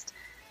more just,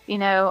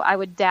 I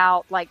would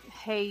doubt, like,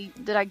 hey,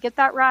 did I get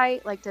that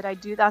right? Like, did I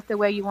do that the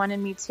way you wanted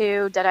me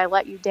to? Did I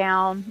let you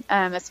down?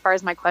 As far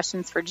as my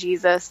questions for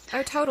Jesus.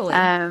 Oh, totally.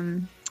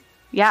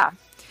 Yeah.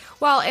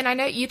 Well, and I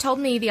know you told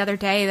me the other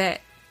day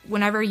that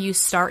whenever you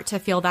start to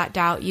feel that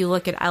doubt, you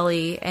look at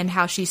Ellie and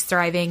how she's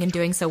thriving and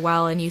doing so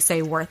well, and you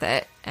say, worth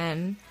it.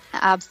 And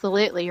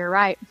absolutely, you're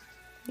right.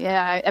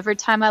 Yeah. Every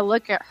time I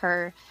look at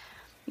her,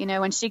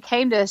 When she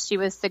came to us, she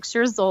was 6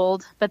 years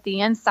old, but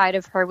the inside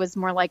of her was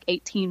more like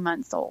 18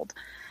 months old.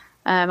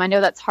 I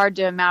know that's hard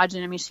to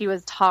imagine. I mean, she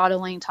was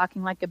toddling,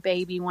 talking like a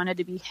baby, wanted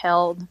to be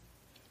held.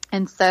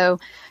 And so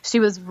she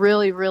was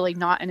really, really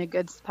not in a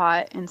good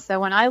spot. And so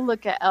when I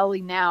look at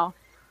Ellie now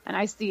and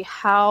I see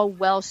how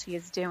well she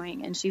is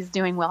doing, and she's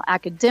doing well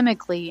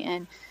academically,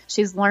 and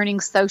she's learning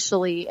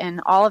socially,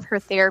 and all of her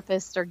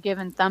therapists are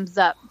giving thumbs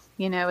up,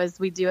 as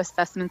we do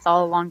assessments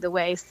all along the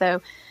way.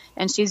 So,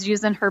 and she's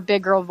using her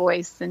big girl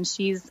voice, and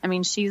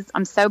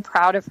I'm so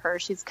proud of her.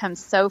 She's come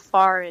so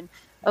far and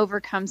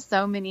overcome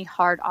so many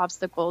hard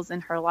obstacles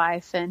in her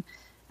life.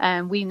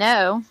 And we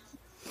know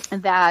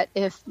that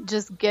if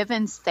just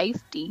given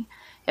safety,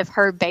 if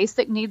her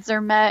basic needs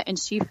are met and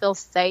she feels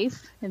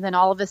safe, and then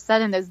all of a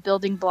sudden those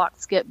building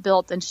blocks get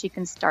built and she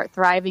can start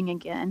thriving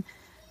again.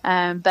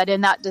 But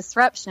in that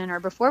disruption, or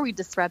before we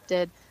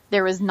disrupted,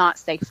 there was not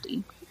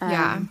safety.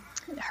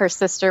 Her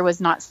sister was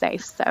not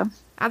safe. So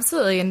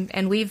absolutely.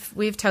 And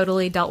we've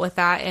totally dealt with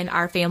that in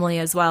our family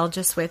as well,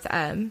 just with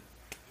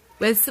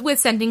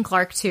sending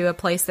Clark to a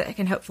place that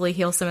can hopefully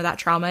heal some of that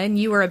trauma. And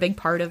you were a big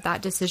part of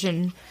that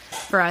decision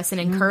for us and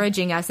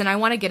encouraging us. And I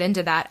want to get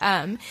into that.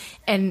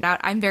 And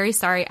I'm very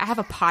sorry. I have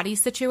a potty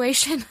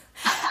situation.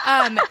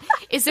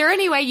 Is there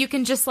any way you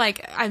can just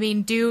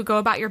go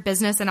about your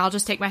business, and I'll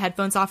just take my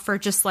headphones off for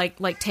just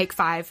like take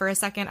 5 for a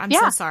second? I'm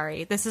so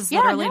sorry. This has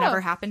literally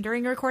never happened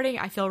during a recording.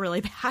 I feel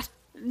really bad.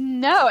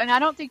 No, and I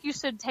don't think you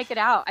should take it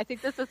out. I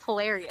think this is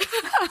hilarious.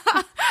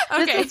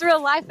 Okay. This is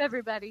real life,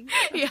 everybody.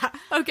 Yeah.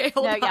 Okay.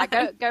 Hold on.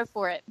 Yeah, go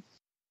for it.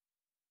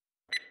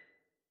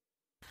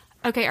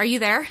 Okay. Are you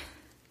there?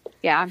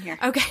 Yeah, I'm here.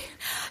 Okay.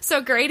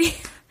 So Grady,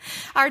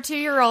 our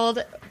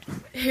 2-year-old,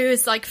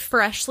 who's like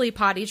freshly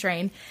potty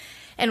trained,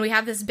 and we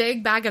have this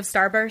big bag of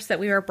Starburst that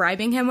we were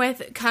bribing him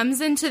with, comes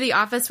into the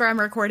office where I'm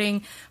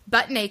recording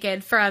butt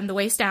naked from the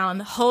waist down,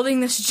 holding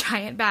this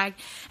giant bag,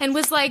 and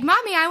was like,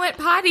 "Mommy, I went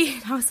potty."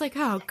 And I was like,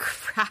 "Oh,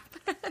 crap."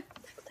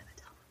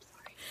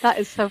 That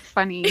is so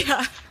funny.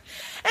 Yeah.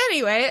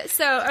 Anyway,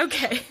 so,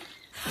 okay.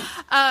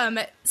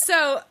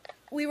 So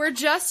we were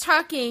just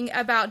talking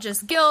about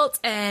just guilt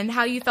and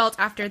how you felt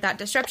after that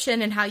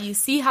disruption and how you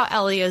see how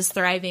Ellie is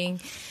thriving,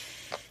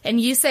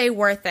 and you say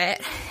worth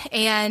it.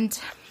 And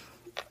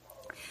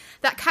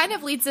that kind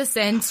of leads us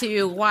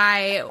into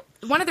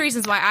one of the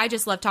reasons why I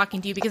just love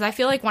talking to you, because I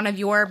feel like one of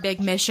your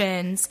big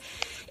missions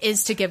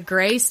is to give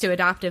grace to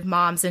adoptive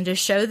moms and to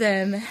show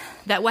them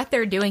that what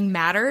they're doing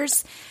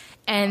matters.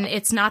 And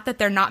it's not that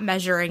they're not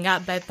measuring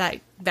up, but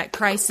that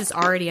Christ is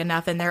already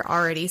enough and they're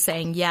already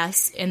saying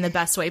yes in the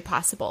best way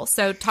possible.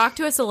 So talk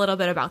to us a little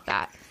bit about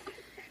that.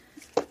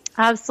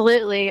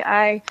 Absolutely.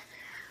 I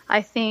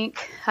think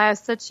I have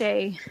such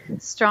a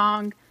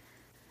strong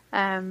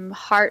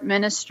heart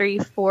ministry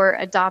for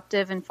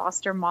adoptive and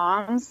foster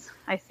moms.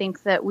 I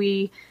think that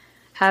we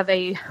have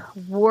a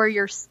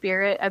warrior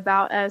spirit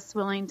about us,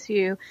 willing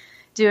to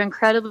do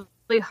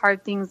incredibly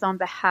hard things on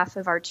behalf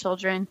of our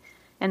children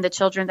and the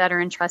children that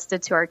are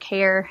entrusted to our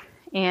care.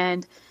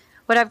 And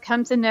what I've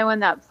come to know in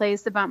that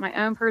place about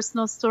my own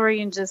personal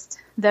story, and just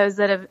those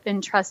that have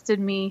entrusted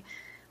me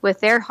with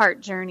their heart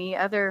journey,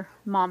 other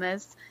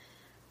mamas,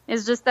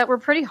 is just that we're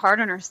pretty hard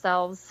on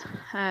ourselves.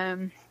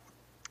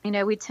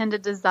 We tend to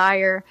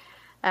desire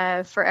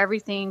for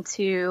everything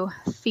to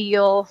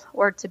feel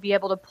or to be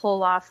able to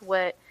pull off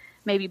what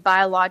maybe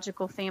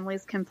biological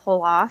families can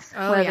pull off,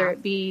 whether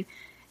it be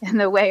in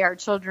the way our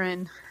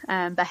children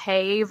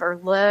behave or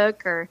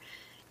look, or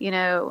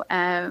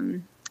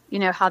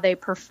how they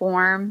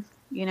perform.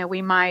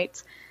 We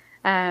might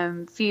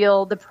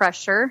feel the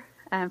pressure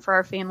for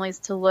our families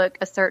to look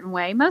a certain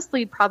way,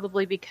 mostly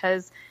probably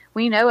because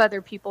we know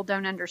other people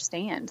don't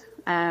understand.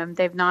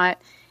 They've not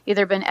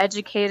either been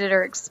educated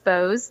or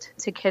exposed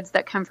to kids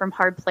that come from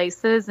hard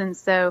places. And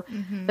so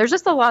there's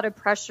just a lot of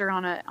pressure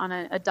on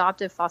an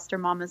adoptive foster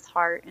mama's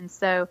heart. And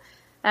so,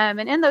 and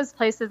in those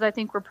places, I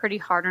think we're pretty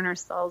hard on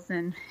ourselves,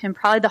 and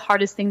probably the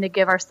hardest thing to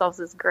give ourselves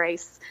is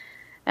grace.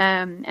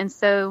 And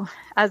so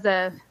as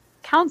a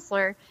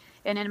counselor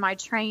and in my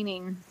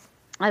training,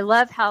 I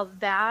love how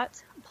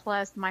that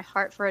plus my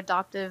heart for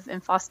adoptive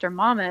and foster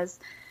mamas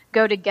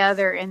go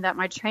together, and that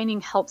my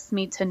training helps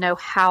me to know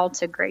how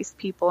to grace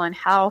people and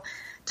how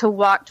to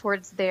walk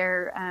towards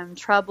their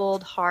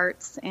troubled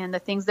hearts and the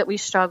things that we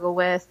struggle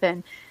with.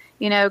 And,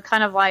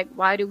 kind of like,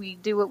 why do we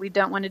do what we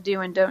don't want to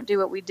do and don't do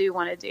what we do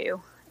want to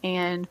do?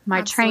 And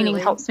my training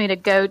helps me to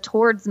go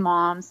towards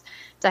moms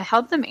to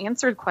help them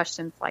answer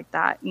questions like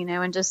that,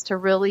 and just to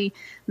really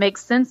make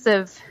sense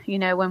of,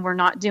 when we're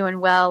not doing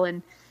well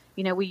and,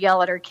 we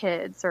yell at our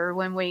kids, or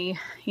when we,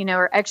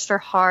 are extra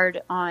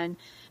hard on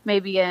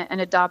maybe an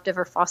adoptive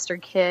or foster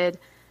kid,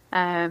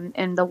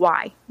 and the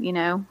why,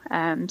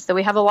 so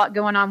we have a lot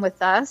going on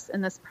with us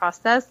in this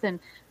process, and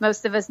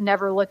most of us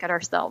never look at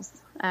ourselves,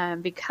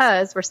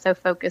 because we're so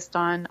focused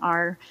on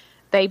our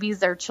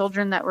babies, our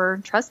children that we're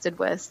trusted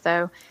with.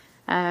 So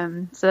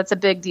that's a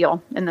big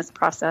deal in this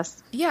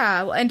process.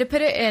 Yeah. And to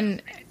put it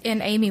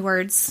in Amy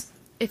words,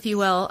 if you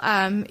will,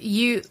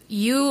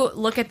 you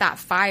look at that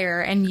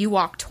fire and you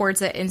walk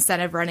towards it instead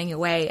of running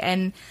away.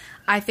 And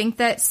I think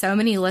that so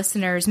many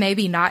listeners,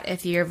 maybe not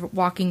if you're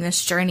walking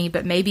this journey,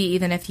 but maybe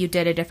even if you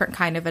did a different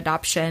kind of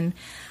adoption,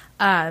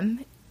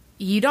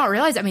 you don't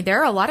realize, I mean,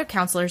 there are a lot of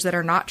counselors that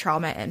are not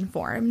trauma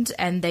informed,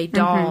 and they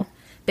don't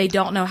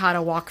know how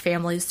to walk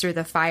families through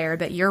the fire,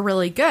 but you're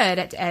really good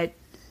at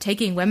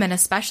taking women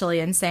especially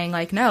and saying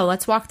like, no,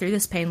 let's walk through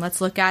this pain.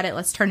 Let's look at it.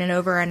 Let's turn it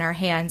over in our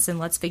hands and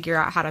let's figure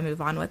out how to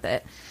move on with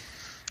it.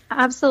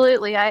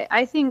 Absolutely.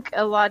 I think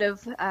a lot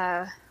of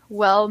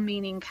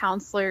well-meaning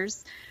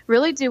counselors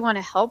really do want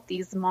to help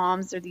these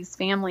moms or these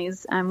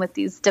families with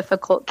these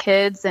difficult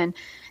kids.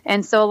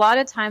 And so a lot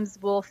of times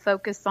we'll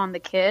focus on the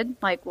kid,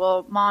 like,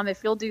 well, mom,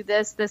 if you'll do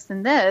this, this,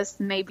 and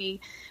this, maybe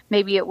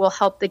it will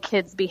help the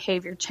kid's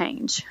behavior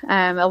change.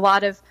 A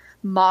lot of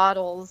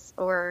models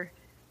or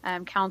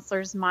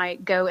counselors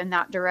might go in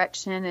that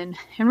direction. And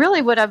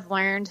really what I've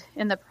learned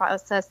in the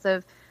process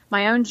of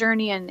my own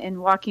journey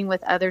and walking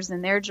with others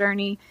in their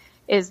journey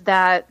is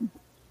that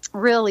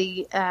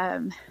really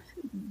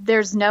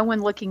there's no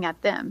one looking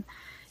at them.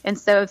 And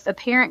so if a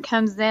parent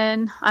comes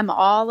in, I'm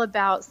all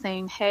about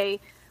saying, hey,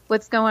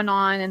 what's going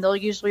on? And they'll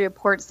usually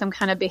report some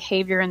kind of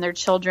behavior in their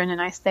children.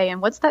 And I say,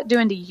 and what's that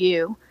doing to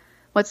you?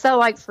 What's that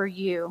like for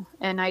you?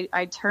 And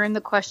I turn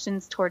the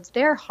questions towards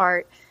their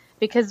heart,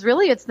 because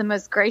really it's the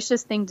most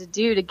gracious thing to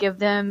do, to give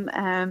them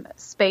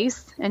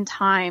space and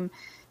time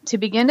to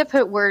begin to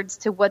put words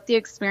to what the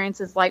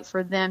experience is like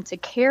for them to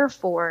care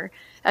for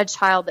a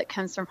child that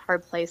comes from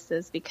hard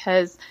places.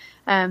 Because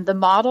the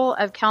model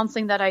of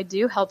counseling that I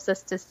do helps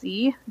us to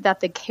see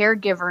that the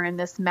caregiver in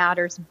this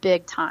matters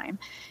big time.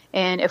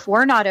 And if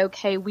we're not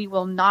okay, we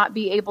will not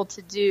be able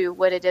to do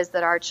what it is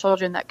that our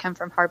children that come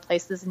from hard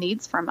places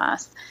needs from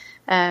us.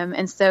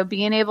 And so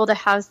being able to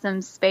have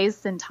some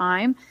space and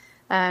time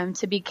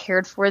to be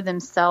cared for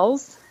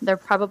themselves, they're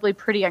probably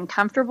pretty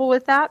uncomfortable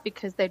with that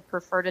because they'd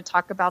prefer to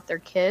talk about their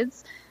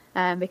kids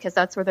because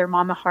that's where their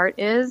mama heart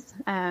is.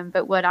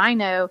 But what I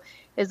know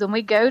is when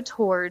we go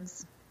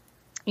towards,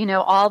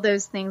 all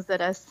those things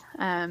that us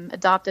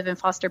adoptive and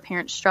foster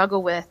parents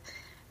struggle with,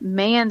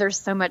 man, there's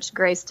so much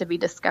grace to be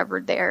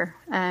discovered there.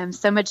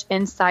 So much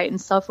insight and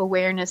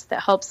self-awareness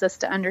that helps us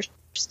to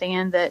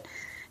understand that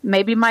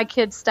maybe my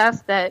kid's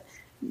stuff that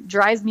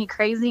drives me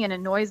crazy and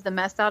annoys the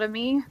mess out of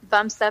me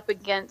bumps up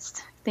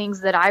against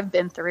things that I've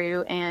been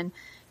through, and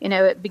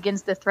it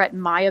begins to threaten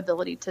my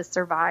ability to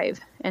survive.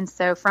 And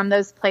so from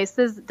those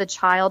places, the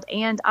child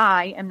and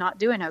I am not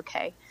doing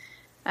okay.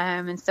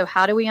 And so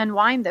how do we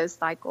unwind those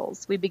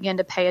cycles? We begin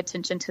to pay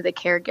attention to the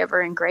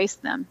caregiver and grace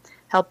them,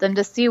 help them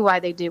to see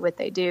why they do what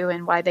they do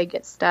and why they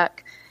get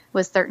stuck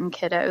with certain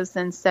kiddos.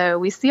 And so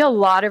we see a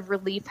lot of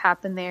relief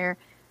happen there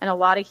and a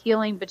lot of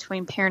healing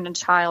between parent and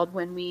child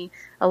when we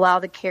allow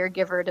the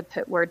caregiver to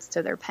put words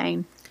to their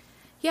pain.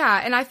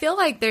 Yeah. And I feel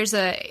like there's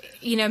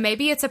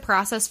maybe it's a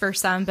process for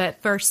some,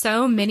 but for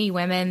so many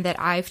women that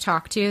I've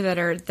talked to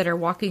that are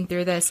walking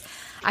through this,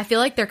 I feel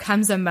like there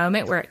comes a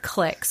moment where it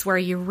clicks, where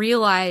you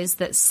realize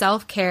that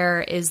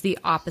self-care is the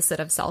opposite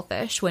of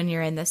selfish when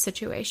you're in this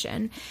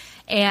situation.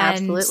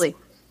 And absolutely.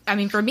 I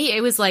mean, for me,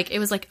 it was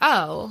like,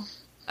 oh,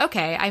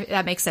 okay,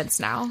 that makes sense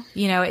now,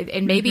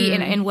 and maybe,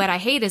 and what I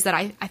hate is that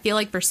I feel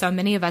like for so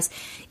many of us,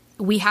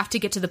 we have to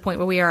get to the point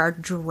where we are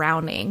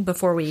drowning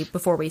before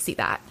we see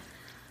that.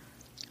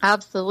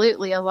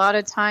 Absolutely. A lot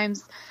of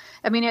times,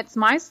 I mean, it's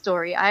my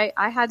story.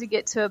 I had to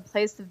get to a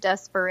place of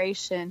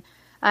desperation.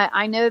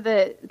 I know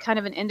that kind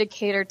of an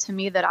indicator to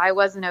me that I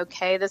wasn't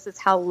okay. This is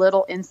how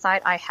little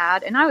insight I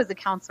had. And I was a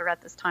counselor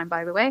at this time,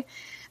 by the way.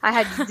 I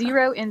had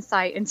zero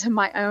insight into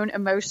my own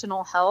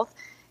emotional health.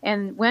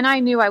 And when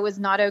I knew I was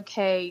not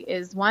okay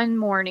is one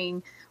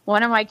morning,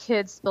 one of my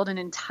kids spilled an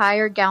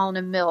entire gallon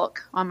of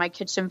milk on my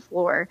kitchen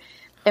floor.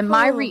 And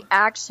my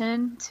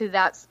reaction to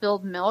that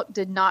spilled milk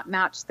did not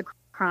match the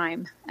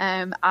crime.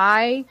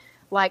 I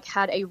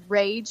had a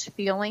rage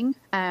feeling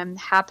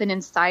happen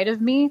inside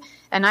of me.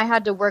 And I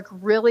had to work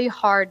really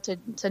hard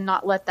to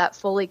not let that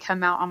fully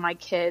come out on my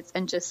kids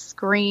and just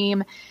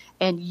scream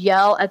and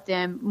yell at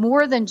them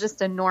more than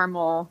just a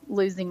normal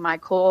losing my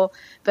cool,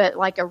 but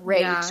like a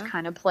rage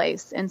kind of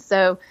place. And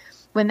so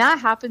when that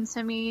happened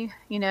to me,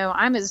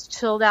 I'm as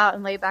chilled out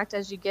and laid back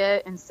as you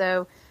get. And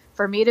so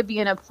for me to be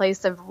in a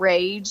place of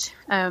rage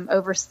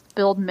over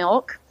spilled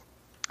milk,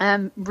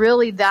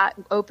 really that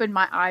opened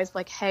my eyes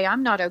like, hey,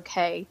 I'm not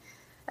okay.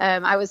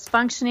 I was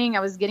functioning.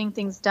 I was getting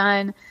things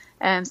done.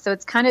 So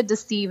it's kind of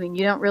deceiving.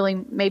 You don't really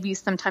maybe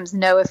sometimes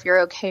know if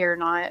you're okay or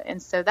not.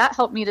 And so that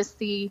helped me to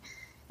see.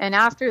 And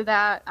after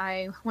that,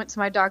 I went to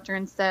my doctor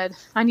and said,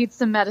 I need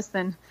some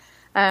medicine.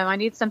 I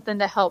need something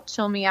to help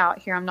chill me out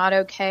here. I'm not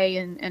okay.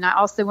 And I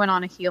also went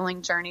on a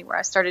healing journey where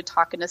I started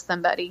talking to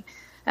somebody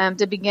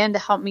to begin to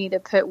help me to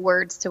put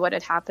words to what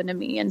had happened to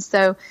me. And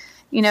so,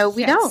 we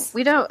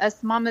don't,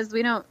 as mamas,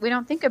 we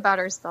don't think about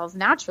ourselves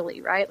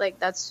naturally, right?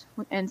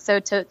 And so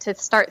to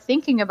start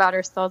thinking about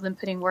ourselves and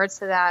putting words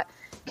to that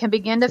can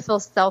begin to feel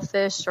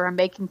selfish or I'm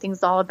making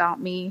things all about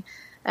me.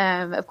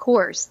 of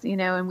course,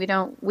 and we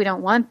don't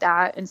want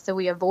that. And so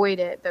we avoid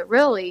it. But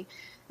really,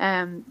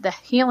 the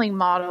healing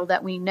model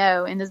that we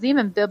know, and is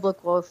even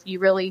biblical if you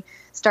really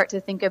start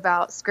to think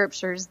about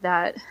scriptures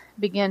that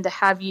begin to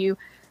have you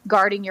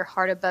guarding your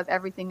heart above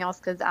everything else,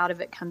 because out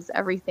of it comes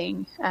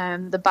everything.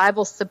 The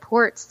Bible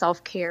supports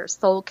self-care,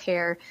 soul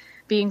care,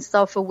 being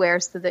self-aware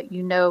so that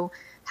you know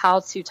how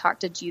to talk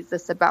to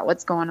Jesus about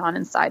what's going on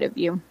inside of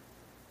you.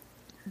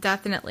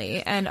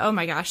 Definitely. And oh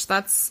my gosh,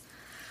 that's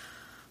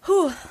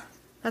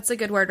a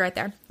good word right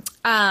there.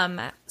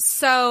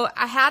 So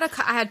I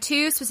had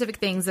two specific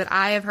things that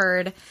I have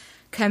heard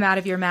come out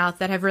of your mouth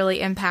that have really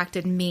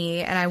impacted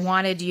me, and I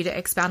wanted you to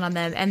expound on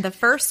them. And the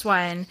first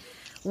one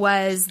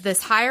was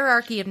this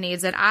hierarchy of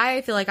needs, and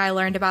I feel like I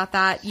learned about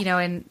that,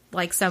 in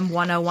like some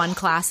 101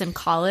 class in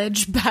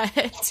college,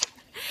 but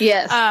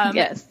yes.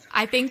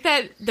 I think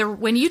that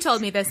when you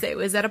told me this, it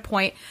was at a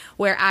point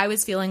where I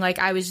was feeling like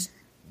I was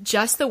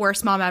just the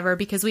worst mom ever,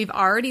 because we've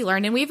already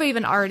learned, and we've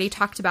even already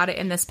talked about it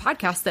in this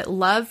podcast, that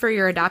love for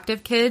your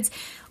adoptive kids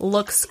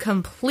looks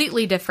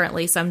completely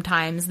differently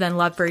sometimes than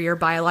love for your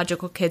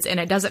biological kids,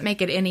 and it doesn't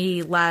make it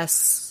any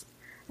less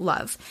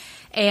love.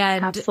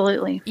 And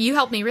absolutely, you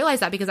helped me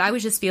realize that, because I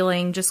was just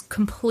feeling just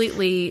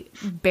completely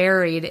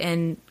buried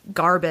in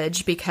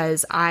garbage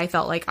because I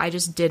felt like I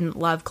just didn't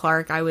love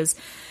Clark. I was,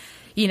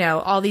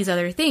 all these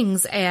other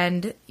things,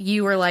 and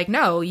you were like,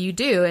 no, you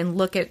do, and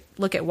look at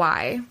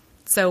why.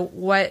 So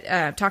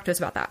talk to us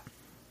about that.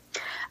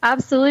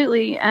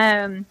 Absolutely.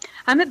 I'm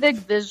a big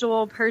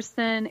visual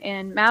person,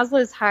 and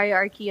Maslow's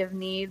hierarchy of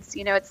needs,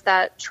 it's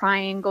that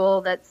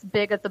triangle that's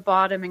big at the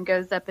bottom and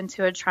goes up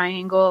into a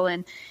triangle.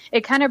 And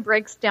it kind of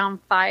breaks down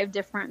 5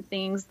 different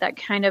things that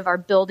kind of are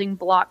building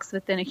blocks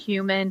within a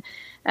human.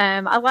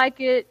 I like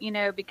it,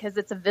 because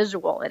it's a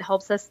visual. It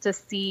helps us to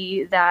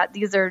see that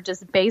these are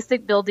just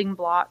basic building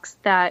blocks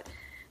that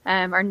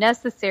are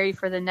necessary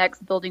for the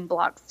next building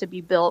blocks to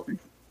be built.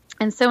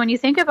 And so when you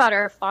think about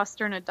our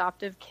foster and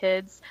adoptive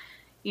kids,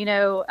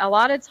 a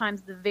lot of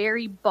times the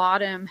very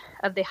bottom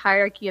of the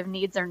hierarchy of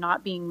needs are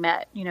not being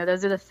met.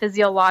 Those are the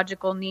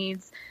physiological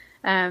needs.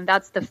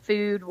 That's the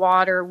food,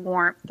 water,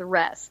 warmth, the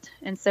rest.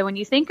 And so when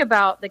you think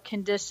about the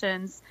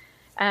conditions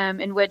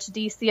in which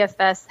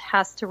DCFS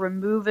has to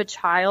remove a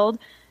child,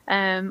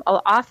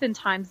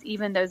 oftentimes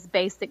even those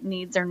basic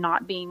needs are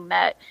not being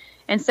met.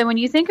 And so when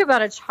you think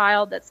about a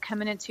child that's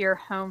coming into your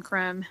home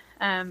from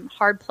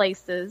hard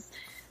places,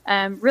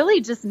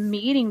 really just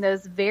meeting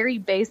those very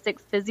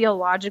basic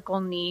physiological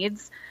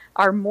needs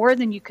are more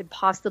than you could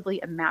possibly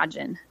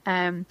imagine.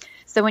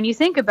 So when you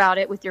think about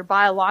it with your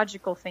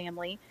biological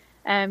family,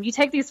 you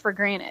take these for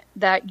granted,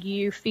 that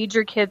you feed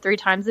your kid 3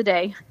 times a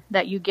day,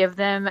 that you give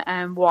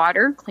them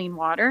water, clean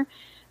water,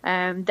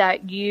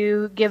 that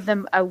you give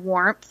them a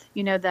warmth,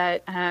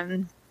 that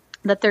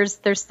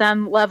there's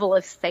some level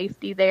of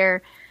safety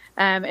there.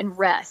 And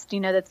rest,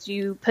 that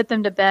you put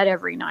them to bed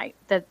every night,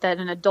 that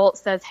an adult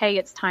says, hey,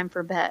 it's time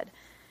for bed.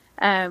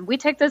 We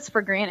take those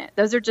for granted.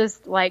 Those are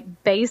just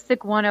like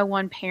basic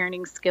 101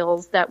 parenting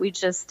skills that we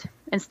just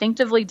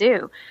instinctively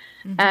do.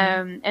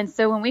 Mm-hmm. And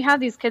so when we have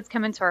these kids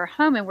come into our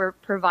home and we're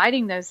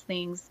providing those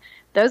things,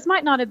 those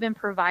might not have been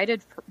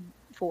provided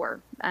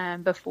for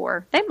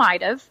before. They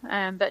might have,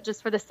 but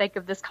just for the sake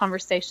of this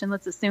conversation,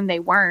 let's assume they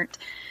weren't.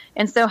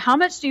 And so how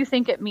much do you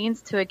think it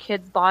means to a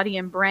kid's body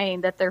and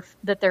brain that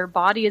their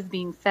body is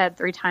being fed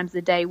 3 times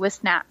a day with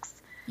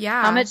snacks?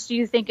 Yeah. How much do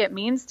you think it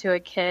means to a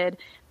kid?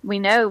 We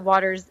know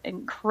water is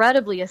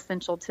incredibly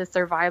essential to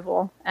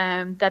survival,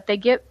 that they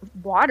get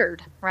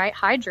watered, right?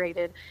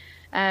 Hydrated.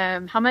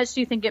 How much do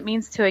you think it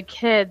means to a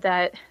kid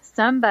that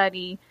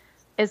somebody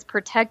is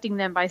protecting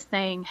them by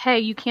saying, hey,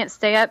 you can't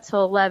stay up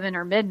till 11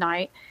 or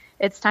midnight.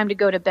 It's time to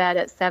go to bed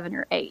at 7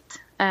 or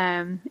 8,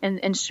 and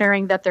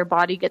ensuring that their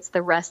body gets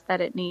the rest that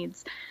it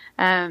needs.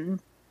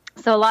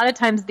 So a lot of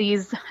times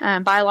these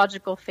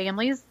biological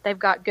families, they've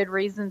got good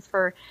reasons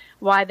for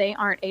why they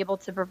aren't able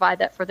to provide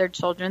that for their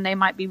children. They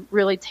might be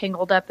really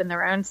tangled up in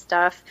their own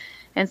stuff.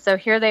 And so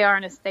here they are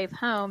in a safe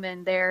home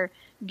and they're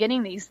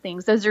getting these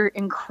things. Those are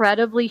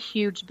incredibly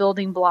huge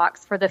building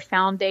blocks for the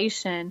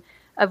foundation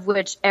of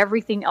which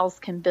everything else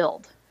can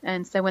build.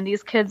 And so when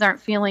these kids aren't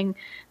feeling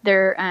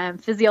their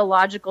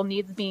physiological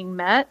needs being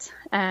met,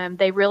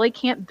 they really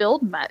can't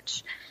build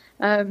much,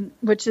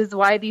 which is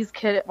why these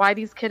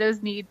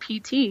kiddos need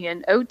PT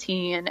and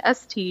OT and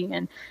ST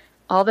and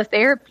all the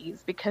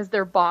therapies, because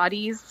their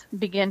bodies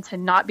begin to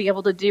not be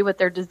able to do what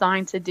they're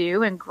designed to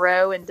do and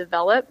grow and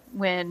develop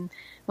when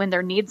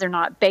their needs are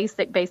not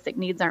basic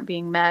needs aren't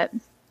being met.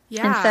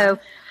 Yeah.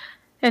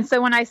 And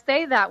so when I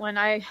say that, when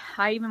I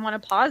even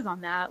want to pause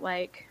on that,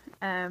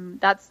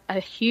 that's a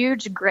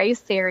huge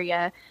grace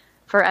area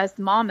for us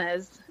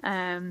mamas,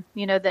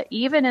 that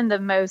even in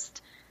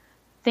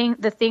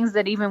the things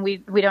that even we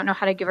don't know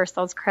how to give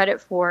ourselves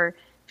credit for,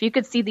 if you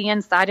could see the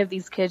inside of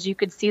these kids, you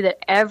could see that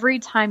every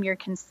time you're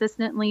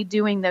consistently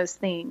doing those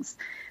things,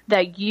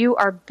 that you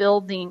are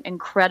building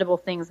incredible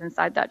things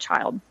inside that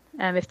child.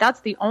 If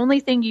that's the only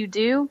thing you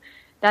do,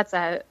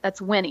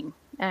 that's winning.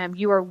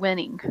 you are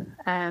winning.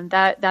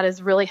 That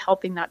is really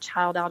helping that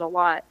child out a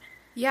lot.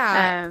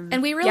 Yeah.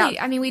 And we really,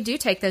 I mean, we do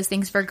take those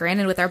things for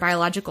granted with our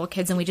biological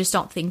kids, and we just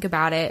don't think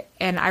about it.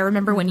 And I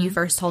remember when you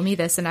first told me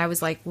this, and I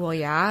was like, well,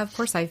 yeah, of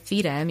course I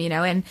feed him,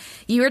 and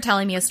you were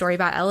telling me a story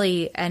about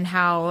Ellie and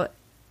how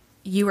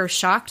you were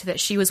shocked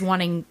that she was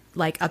wanting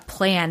like a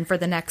plan for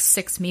the next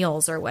 6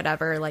 meals or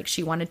whatever. Like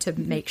she wanted to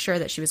make sure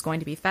that she was going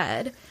to be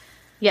fed.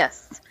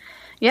 Yes,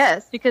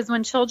 because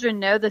when children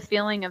know the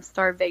feeling of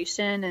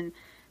starvation and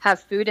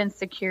have food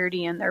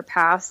insecurity in their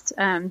past,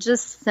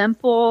 just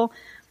simple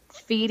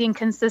feeding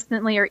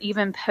consistently or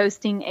even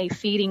posting a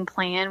feeding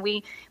plan.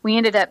 We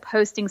ended up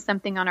posting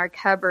something on our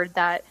cupboard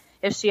that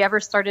if she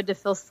ever started to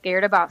feel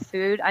scared about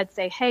food, I'd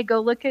say, hey, go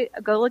look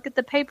at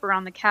the paper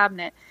on the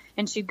cabinet.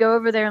 And she'd go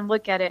over there and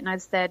look at it. And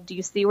I'd said, do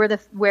you see where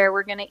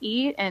we're going to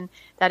eat? And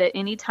that at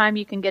any time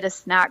you can get a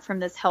snack from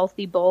this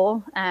healthy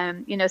bowl.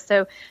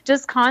 So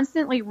just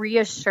constantly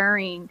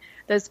reassuring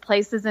those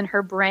places in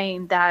her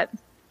brain that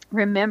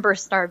remember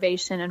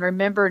starvation and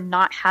remember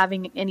not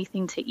having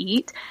anything to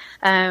eat.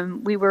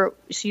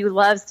 She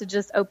loves to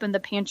just open the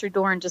pantry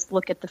door and just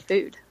look at the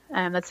food.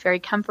 That's very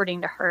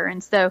comforting to her.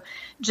 And so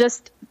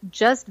just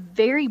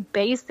very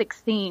basic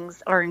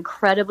things are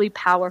incredibly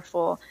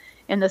powerful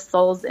in the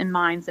souls and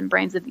minds and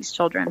brains of these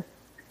children.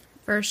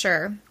 For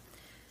sure.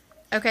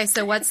 Okay.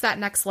 So what's that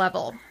next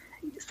level?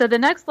 So the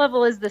next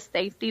level is the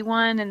safety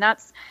one. And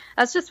that's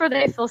just where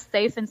they feel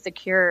safe and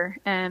secure.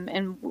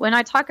 And when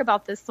I talk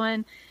about this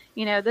one,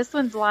 this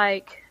one's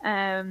like,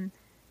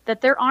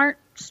 that there aren't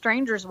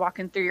strangers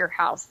walking through your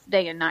house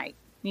day and night,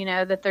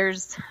 that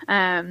there's,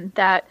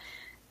 that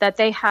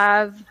they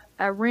have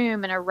a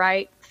room and a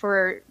right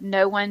for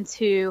no one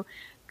to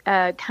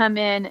come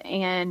in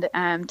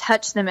and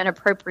touch them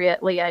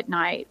inappropriately at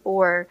night,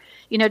 or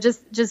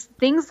just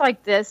things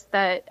like this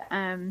that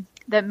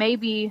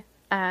maybe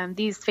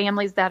these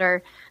families that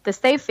are the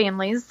safe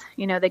families,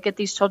 that get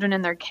these children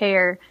in their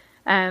care,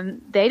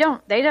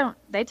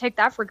 they take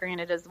that for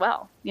granted as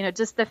well.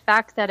 Just the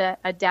fact that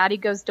a daddy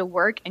goes to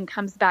work and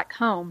comes back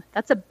home,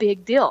 that's a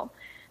big deal.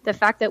 The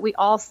fact that we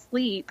all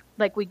sleep,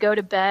 like we go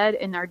to bed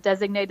in our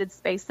designated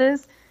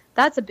spaces,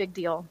 that's a big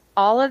deal.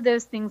 All of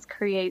those things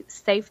create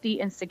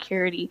safety and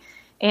security.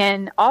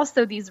 And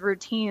also these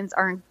routines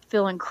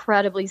feel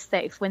incredibly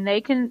safe. When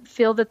they can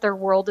feel that their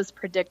world is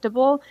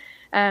predictable,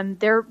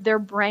 their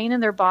brain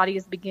and their body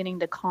is beginning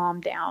to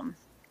calm down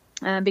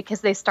because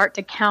they start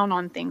to count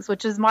on things,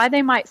 which is why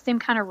they might seem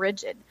kind of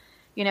rigid.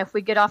 If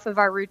we get off of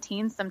our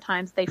routines,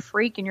 sometimes they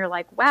freak and you're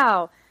like,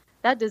 wow,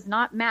 that does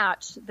not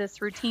match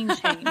this routine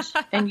change.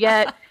 and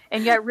yet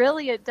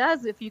really it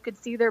does if you could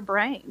see their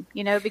brain,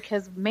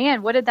 because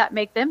man, what did that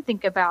make them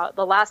think about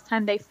the last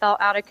time they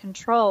felt out of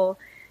control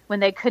when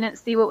they couldn't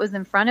see what was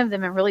in front of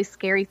them and really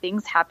scary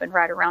things happened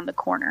right around the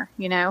corner,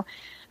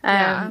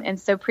 And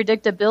so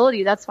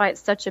predictability, that's why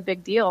it's such a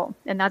big deal.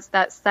 And that's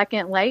that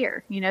second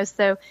layer,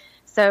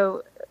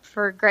 so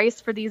for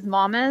Grace, for these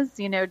mamas,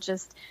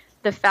 just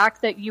the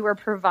fact that you are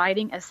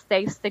providing a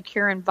safe,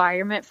 secure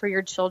environment for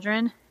your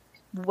children,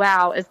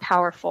 wow, is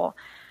powerful.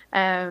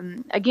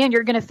 Again,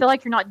 you're going to feel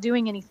like you're not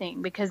doing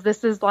anything because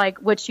this is like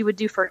what you would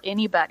do for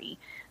anybody.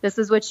 This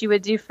is what you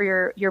would do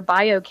for your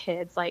bio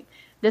kids. Like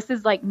this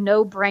is like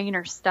no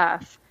brainer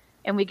stuff.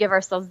 And we give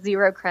ourselves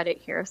zero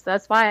credit here. So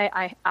that's why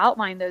I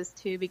outline those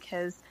two,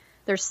 because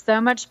there's so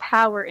much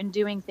power in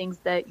doing things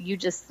that you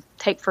just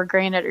take for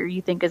granted or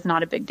you think is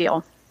not a big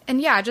deal.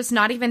 And yeah, just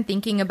not even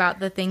thinking about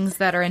the things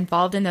that are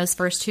involved in those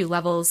first two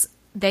levels,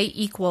 they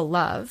equal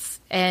love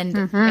and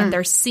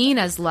they're seen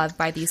as love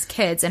by these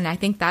kids. And I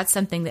think that's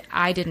something that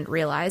I didn't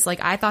realize.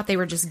 Like I thought they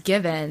were just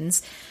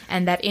givens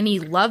and that any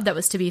love that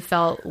was to be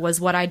felt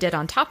was what I did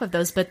on top of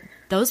those. But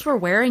those were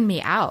wearing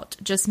me out,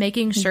 just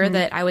making sure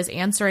that I was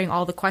answering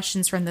all the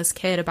questions from this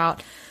kid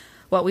about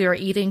what we were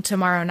eating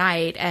tomorrow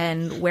night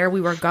and where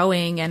we were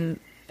going and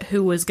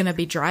who was going to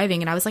be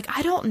driving. And I was like,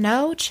 I don't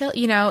know, chill,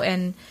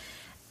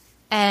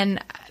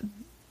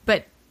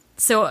 but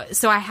so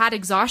I had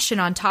exhaustion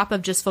on top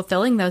of just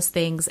fulfilling those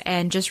things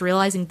and just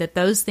realizing that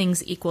those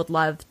things equaled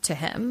love to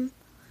him.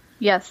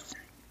 Yes,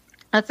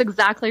 that's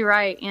exactly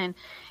right.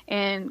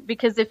 And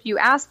because if you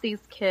ask these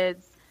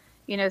kids,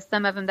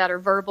 some of them that are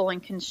verbal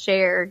and can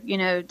share,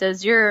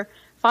 does your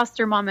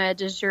foster mama,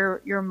 does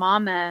your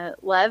mama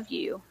love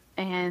you?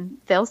 And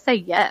they'll say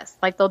yes.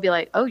 Like they'll be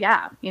like, oh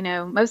yeah,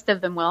 most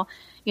of them will,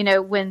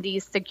 when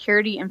these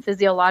security and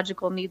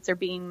physiological needs are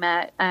being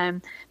met.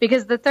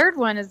 Because the third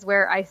one is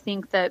where I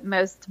think that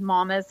most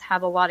mamas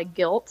have a lot of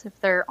guilt, if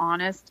they're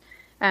honest.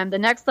 The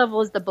next level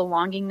is the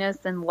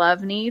belongingness and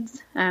love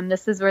needs.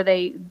 This is where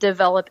they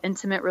develop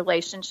intimate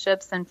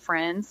relationships and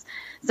friends.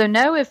 So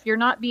know if you're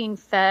not being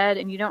fed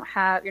and you're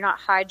not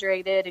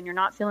hydrated and you're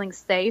not feeling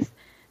safe,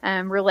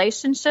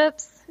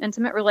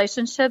 intimate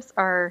relationships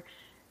are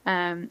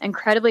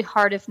incredibly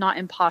hard, if not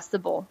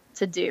impossible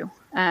to do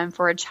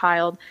for a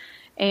child.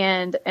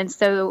 And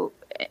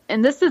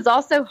this is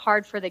also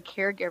hard for the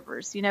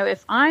caregivers.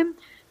 If I'm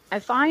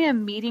if I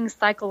am meeting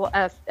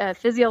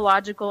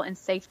physiological and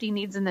safety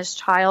needs in this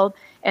child,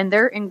 and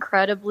they're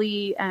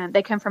incredibly,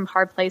 they come from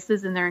hard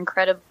places and they're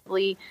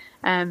incredibly,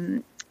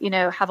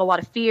 have a lot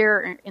of fear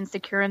or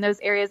insecure in those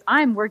areas,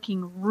 I'm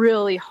working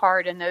really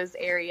hard in those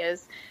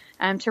areas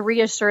to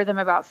reassure them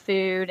about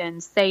food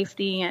and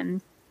safety.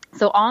 And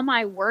so all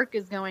my work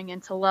is going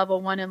into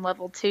level 1 and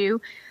level 2.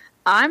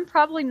 I'm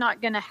probably not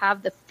going to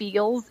have the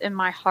feels in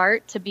my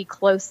heart to be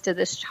close to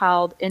this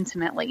child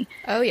intimately.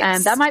 Oh,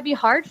 yes. That might be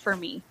hard for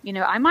me.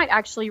 I might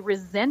actually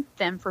resent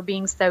them for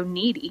being so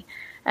needy.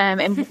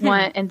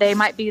 And they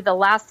might be the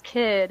last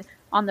kid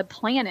on the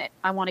planet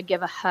I want to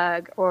give a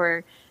hug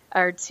or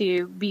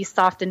to be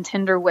soft and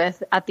tender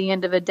with at the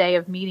end of a day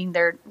of meeting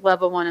their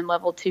level 1 and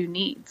level 2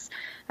 needs.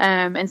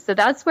 And so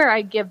that's where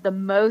I give the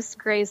most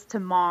grace to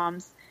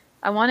moms.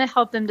 I want to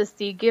help them to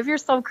see, give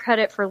yourself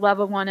credit for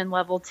level 1 and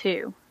level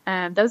 2.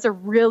 Those are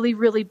really,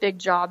 really big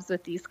jobs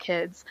with these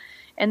kids.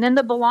 And then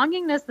the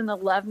belongingness and the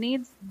love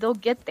needs, they'll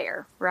get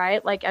there,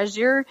 right? Like as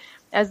their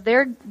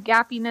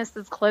gappiness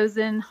is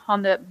closing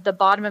on the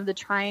bottom of the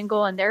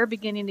triangle and they're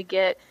beginning to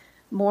get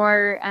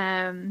more,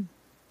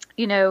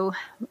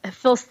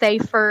 feel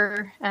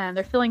safer,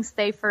 they're feeling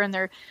safer and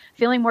they're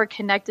feeling more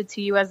connected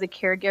to you as a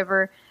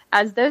caregiver.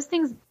 As those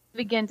things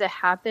begin to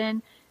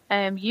happen,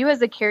 you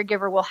as a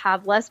caregiver will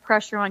have less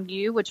pressure on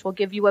you, which will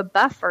give you a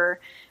buffer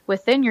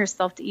within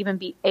yourself to even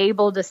be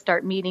able to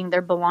start meeting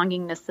their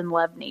belongingness and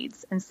love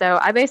needs. And so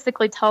I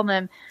basically tell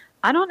them,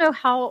 I don't know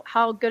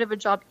how good of a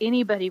job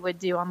anybody would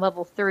do on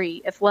level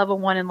 3 if level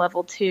 1 and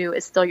level 2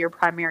 is still your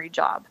primary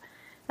job.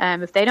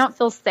 If they don't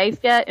feel safe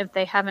yet, if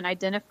they haven't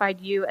identified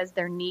you as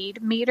their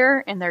need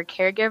meter and their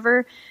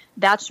caregiver,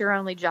 that's your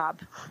only job,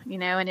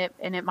 and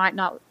it might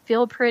not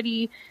feel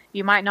pretty.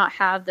 You might not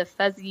have the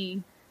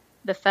fuzzy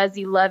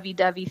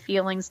lovey-dovey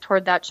feelings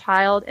toward that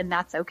child, and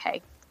that's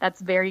okay. That's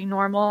very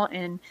normal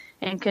and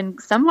can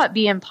somewhat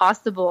be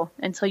impossible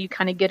until you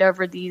kind of get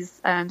over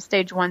these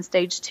stage 1,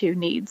 stage 2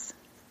 needs.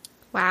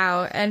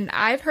 Wow. And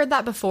I've heard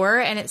that before,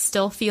 and it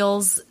still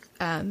feels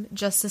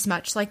just as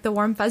much like the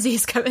warm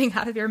fuzzies coming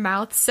out of your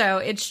mouth. So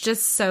it's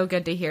just so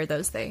good to hear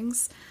those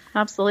things.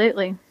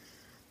 Absolutely.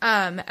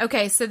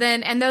 Okay. So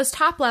then, and those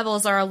top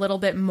levels are a little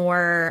bit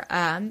more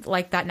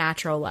like that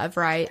natural love,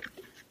 right?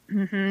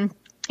 Mm-hmm.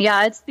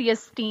 Yeah, it's the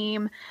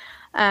esteem,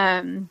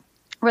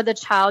 where the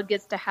child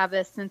gets to have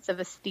a sense of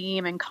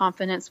esteem and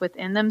confidence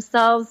within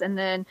themselves. And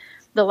then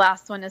the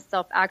last one is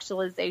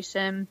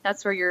self-actualization.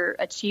 That's where you're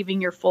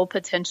achieving your full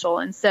potential.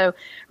 And so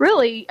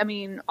really,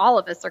 all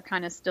of us are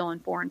kind of still in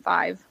 4 and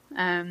 5,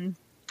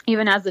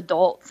 even as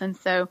adults. And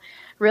so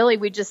really,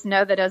 we just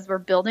know that as we're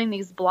building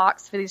these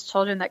blocks for these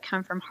children that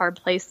come from hard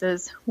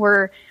places,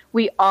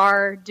 we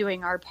are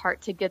doing our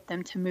part to get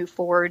them to move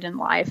forward in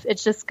life.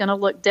 It's just going to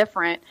look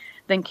different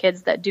than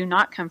kids that do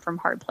not come from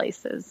hard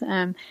places.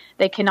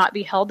 They cannot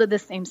be held to the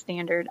same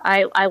standard.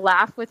 I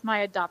laugh with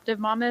my adoptive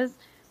mamas.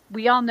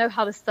 We all know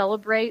how to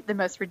celebrate the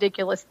most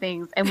ridiculous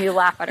things, and we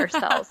laugh at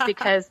ourselves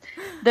because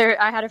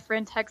I had a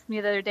friend text me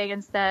the other day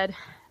and said,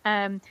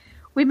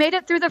 we made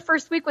it through the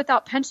first week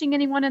without punching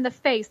anyone in the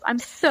face. I'm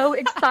so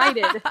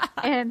excited.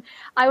 And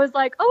I was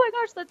like, oh my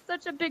gosh, that's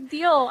such a big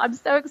deal. I'm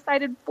so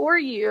excited for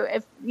you.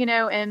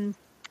 And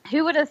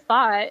who would have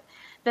thought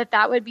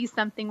that would be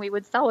something we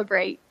would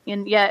celebrate?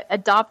 And yet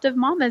adoptive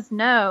mamas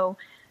know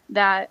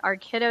that our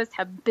kiddos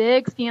have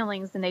big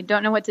feelings and they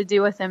don't know what to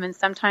do with them. And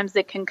sometimes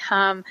it can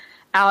come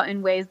out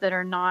in ways that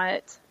are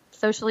not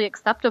socially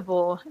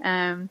acceptable.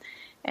 And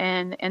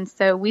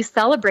so we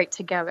celebrate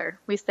together.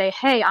 We say,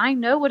 hey, I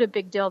know what a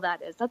big deal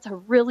that is. That's a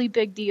really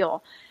big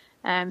deal.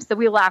 So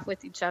we laugh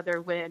with each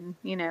other when,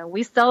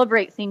 we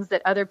celebrate things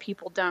that other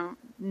people don't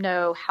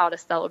know how to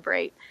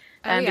celebrate,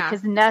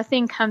 because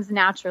nothing comes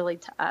naturally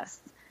to us.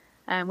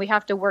 We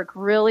have to work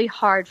really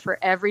hard for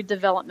every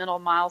developmental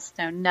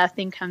milestone.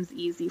 Nothing comes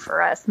easy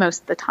for us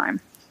most of the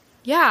time.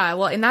 Yeah,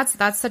 well, and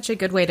that's such a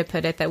good way to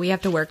put it, that we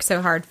have to work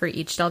so hard for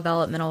each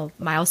developmental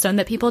milestone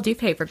that people do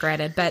take for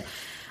granted. But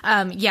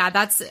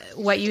that's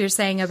what you were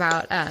saying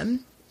about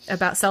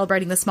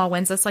celebrating the small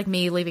wins. That's like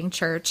me leaving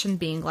church and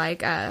being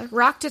like,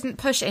 Rock didn't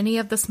push any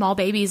of the small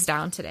babies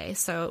down today,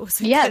 so it was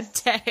a good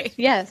day.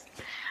 Yes.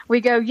 We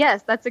go,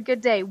 yes, that's a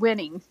good day,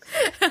 winning.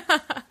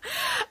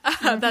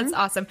 That's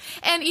awesome.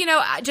 And,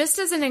 just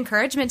as an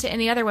encouragement to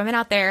any other women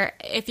out there,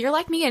 if you're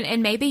like me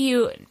and maybe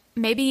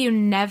you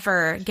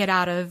never get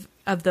out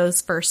of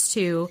those first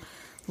 2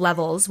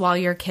 levels while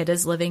your kid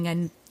is living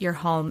in your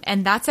home,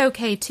 and that's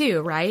okay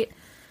too, right?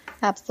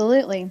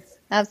 Absolutely.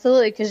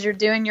 Because you're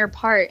doing your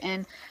part.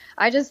 And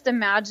I just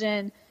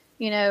imagine,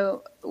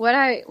 what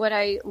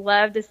I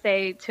love to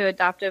say to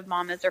adoptive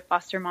mamas or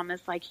foster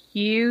mamas, like,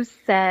 you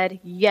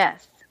said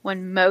yes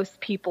when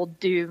most people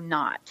do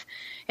not.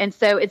 And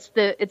so it's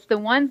the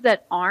ones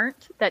that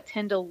aren't, that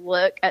tend to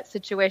look at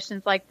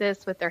situations like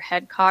this with their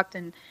head cocked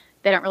and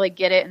they don't really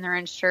get it and they're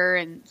unsure.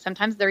 And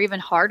sometimes they're even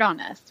hard on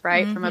us,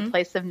 right? Mm-hmm. From a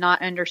place of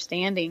not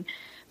understanding.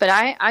 But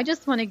I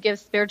just want to give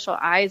spiritual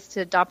eyes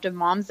to adoptive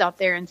moms out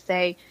there and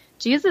say,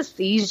 Jesus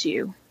sees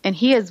you and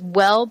he is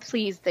well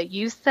pleased that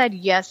you said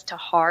yes to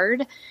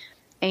hard.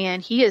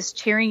 and he is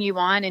cheering you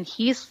on, and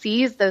he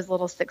sees those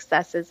little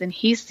successes, and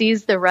he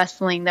sees the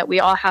wrestling that we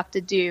all have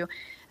to do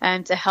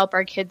to help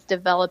our kids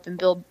develop and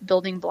build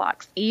building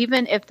blocks,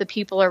 even if the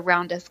people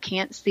around us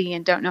can't see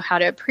and don't know how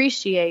to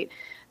appreciate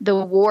the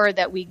war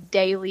that we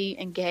daily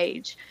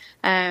engage.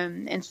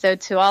 And so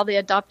to all the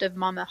adoptive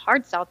mama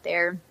hearts out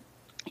there,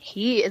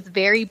 he is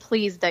very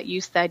pleased that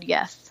you said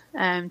yes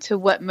to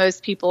what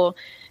most people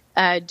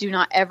do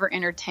not ever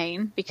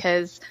entertain,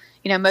 because,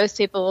 most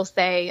people will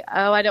say,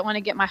 oh, I don't want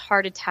to get my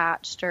heart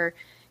attached, or,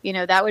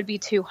 that would be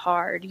too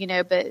hard,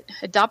 but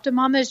adoptive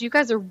mamas, you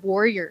guys are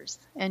warriors,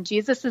 and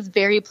Jesus is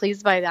very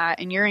pleased by that.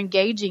 And you're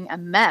engaging a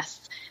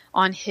mess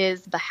on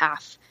his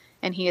behalf,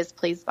 and he is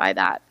pleased by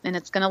that. And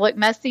it's going to look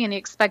messy, and he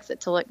expects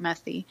it to look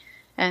messy.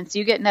 And so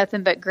you get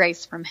nothing but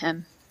grace from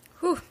him.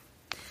 Whew.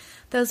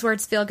 Those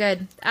words feel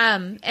good.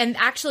 And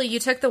actually, you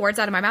took the words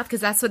out of my mouth,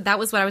 because that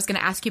was what I was going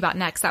to ask you about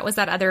next. That was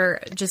that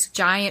other just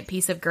giant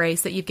piece of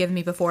grace that you've given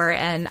me before.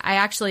 And I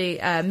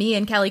actually, me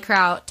and Kelly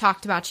Kraut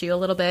talked about you a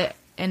little bit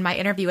in my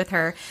interview with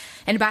her,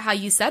 and about how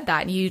you said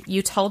that. And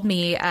you told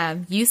me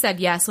you said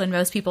yes when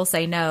most people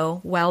say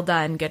no. Well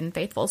done, good and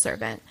faithful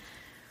servant.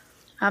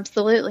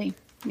 Absolutely.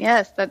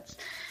 Yes,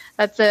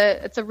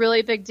 it's a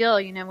really big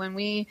deal. When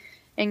we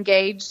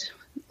engage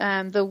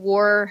the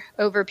war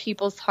over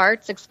people's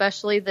hearts,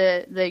 especially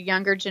the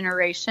younger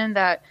generation,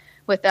 that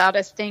without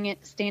us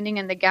standing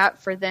in the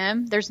gap for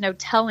them, there's no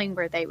telling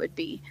where they would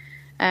be.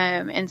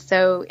 And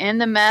so in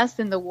the mess,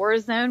 in the war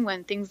zone,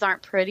 when things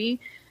aren't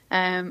pretty,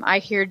 I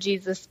hear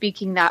Jesus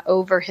speaking that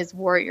over his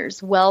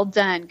warriors. Well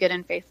done, good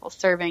and faithful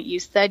servant.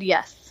 You said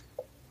yes.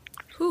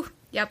 Whew.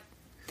 Yep.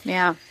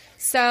 Yeah.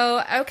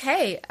 So,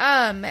 okay.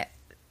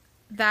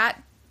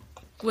 That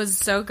was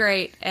so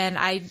great, and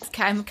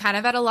I'm kind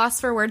of at a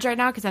loss for words right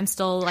now, because I'm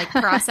still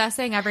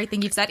processing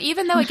everything you've said,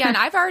 even though, again,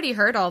 I've already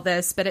heard all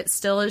this, but it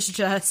still is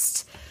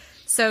just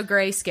so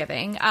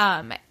grace-giving.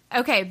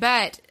 Okay,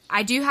 but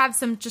I do have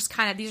some just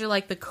these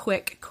are the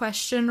quick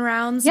question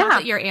rounds. Yeah.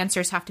 Not that your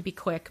answers have to be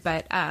quick,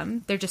 but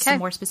they're just some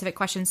more specific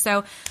questions.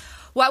 So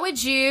what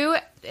would you,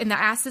 and I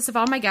ask this of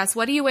all my guests,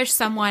 what do you wish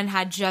someone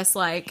had just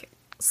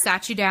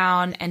sat you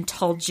down and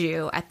told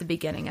you at the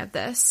beginning of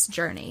this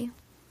journey?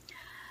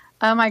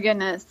 Oh my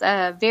goodness.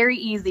 Very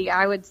easy.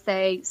 I would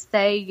say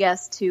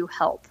yes to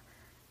help.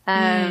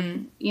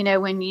 When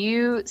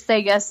you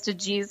say yes to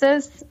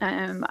Jesus,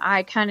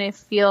 I kind of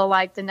feel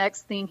like the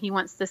next thing he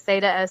wants to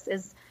say to us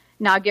is,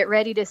 now get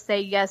ready to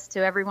say yes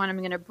to everyone I'm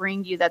going to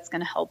bring you that's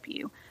going to help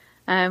you.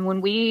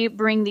 When we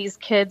bring these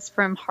kids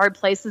from hard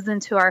places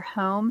into our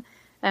home,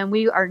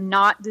 we are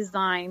not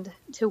designed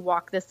to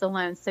walk this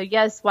alone. So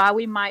yes, while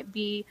we might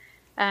be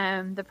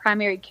the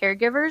primary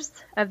caregivers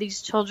of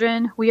these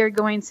children, we are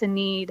going to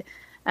need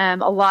a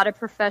lot of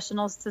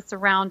professionals to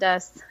surround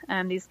us.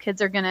 These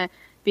kids are going to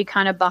be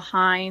kind of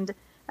behind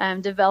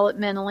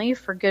developmentally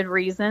for good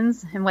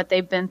reasons and what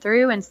they've been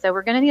through. And so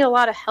we're going to need a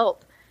lot of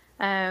help,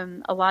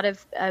 a lot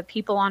of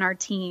people on our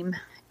team.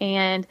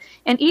 And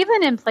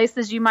even in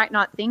places you might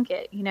not think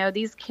it,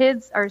 these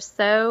kids are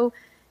so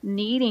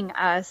needing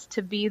us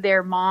to be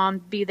their mom,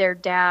 be their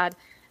dad,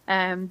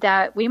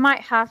 that we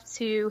might have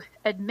to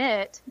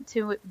admit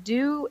to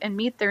do and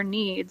meet their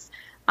needs.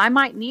 I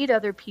might need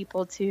other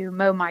people to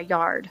mow my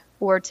yard,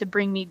 or to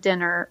bring me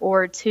dinner,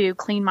 or to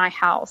clean my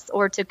house,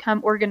 or to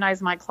come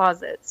organize my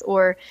closets,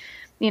 or,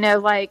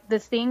 the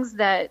things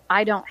that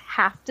I don't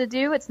have to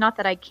do. It's not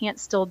that I can't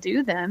still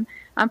do them.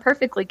 I'm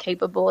perfectly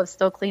capable of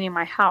still cleaning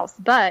my house,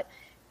 but,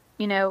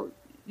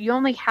 you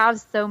only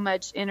have so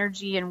much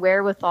energy and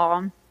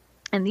wherewithal.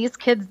 And these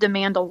kids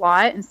demand a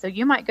lot. And so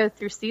you might go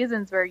through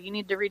seasons where you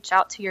need to reach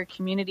out to your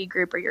community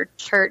group or your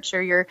church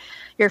or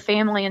your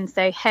family and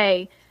say,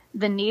 hey,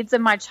 the needs of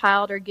my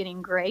child are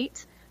getting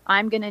great.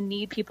 I'm going to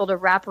need people to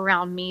wrap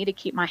around me to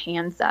keep my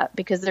hands up,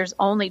 because there's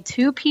only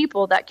 2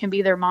 people that can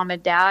be their mom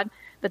and dad,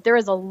 but there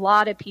is a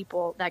lot of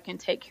people that can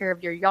take care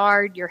of your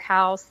yard, your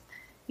house,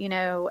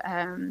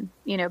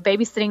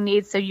 babysitting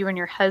needs so you and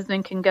your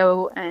husband can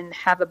go and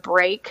have a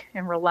break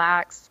and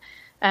relax.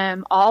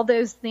 All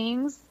those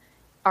things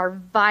are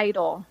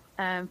vital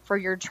for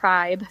your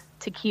tribe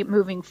to keep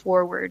moving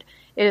forward.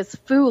 It is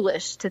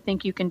foolish to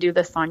think you can do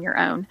this on your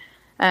own.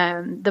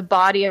 The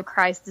body of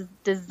Christ is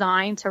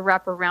designed to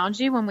wrap around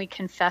you when we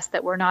confess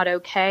that we're not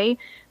okay.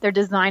 They're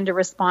designed to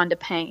respond to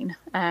pain.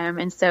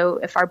 And so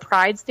if our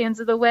pride stands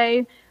in the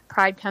way,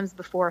 pride comes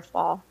before a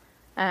fall.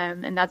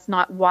 And that's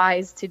not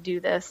wise to do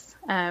this.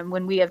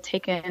 When we have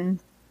taken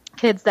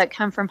kids that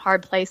come from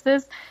hard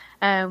places,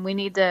 we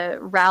need to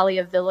rally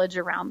a village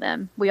around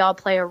them. We all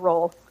play a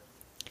role.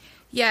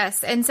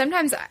 Yes, and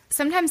sometimes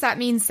that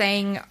means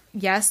saying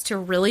yes to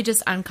really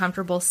just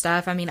uncomfortable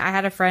stuff. I mean, I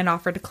had a friend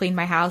offer to clean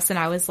my house, and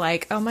I was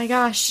like, oh my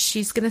gosh,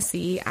 she's going to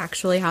see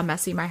actually how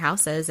messy my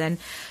house is. And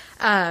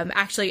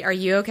actually, are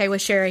you okay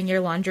with sharing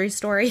your laundry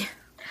story?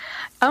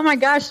 Oh my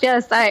gosh,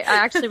 yes. I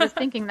actually was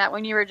thinking that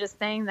when you were just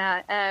saying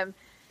that.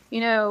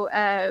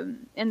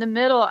 In the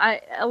middle,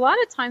 a lot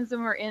of times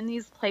when we're in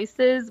these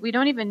places, we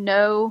don't even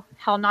know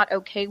how not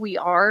okay we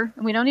are,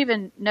 and we don't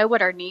even know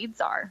what our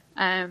needs are.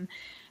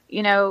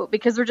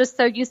 because we're just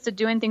so used to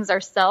doing things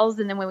ourselves.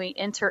 And then when we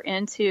enter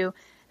into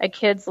a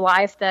kid's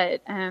life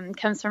that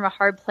comes from a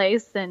hard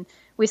place, and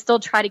we still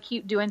try to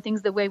keep doing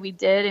things the way we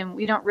did, and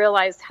we don't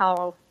realize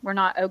how we're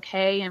not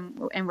okay, and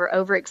we're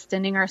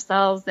overextending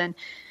ourselves.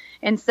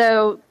 And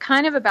so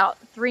kind of about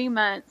 3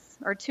 months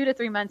or 2 to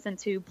 3 months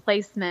into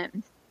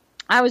placement,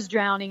 I was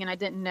drowning and I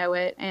didn't know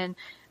it. And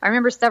I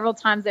remember several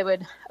times they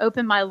would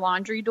open my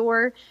laundry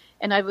door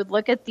and I would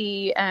look at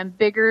the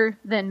bigger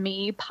than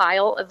me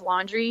pile of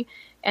laundry,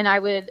 and I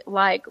would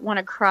want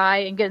to cry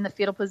and get in the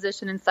fetal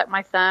position and suck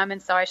my thumb.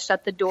 And so I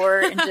shut the door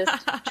and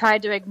just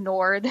tried to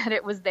ignore that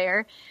it was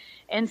there.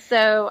 And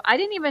so I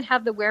didn't even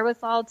have the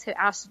wherewithal to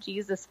ask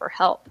Jesus for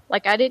help.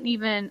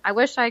 I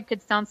wish I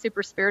could sound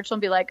super spiritual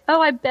and be like,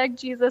 oh, I beg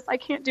Jesus, I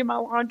can't do my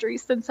laundry.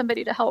 Send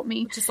somebody to help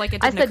me. Just like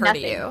it didn't occur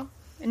nothing to you.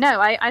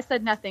 No, I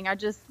said nothing. I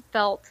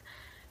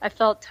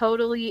felt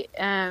totally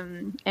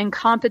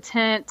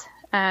incompetent,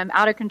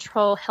 out of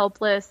control,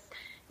 helpless.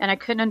 And I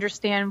couldn't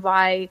understand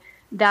why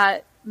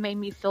that made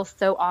me feel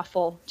so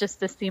awful just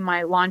to see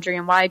my laundry,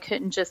 and why I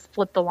couldn't just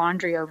flip the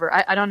laundry over.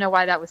 I don't know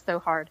why that was so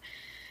hard.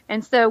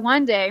 And so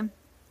one day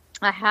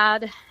I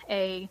had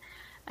a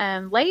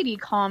lady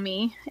call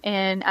me,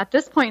 and at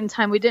this point in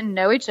time, we didn't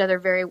know each other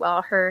very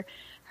well. Her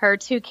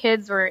 2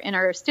 kids were in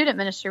our student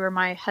ministry where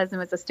my husband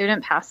was a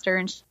student pastor.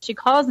 And she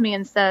calls me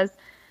and says,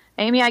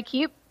 Amy, I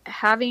keep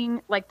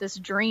having this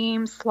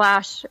dream /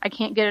 I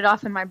can't get it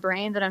off in my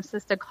brain that I'm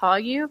supposed to call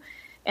you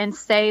and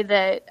say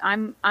that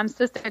I'm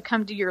supposed to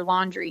come do your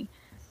laundry.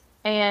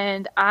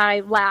 And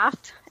I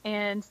laughed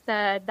and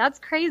said, that's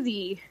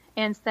crazy.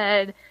 And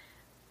said,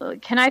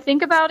 can I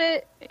think about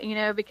it?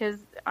 Because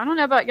I don't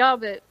know about y'all,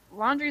 but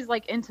laundry is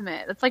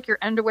intimate. It's like your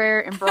underwear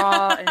and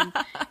bra and,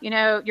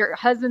 your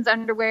husband's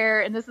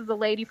underwear. And this is a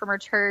lady from our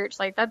church.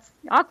 That's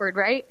awkward,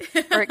 right?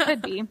 Or it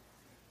could be.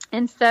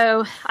 And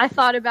so I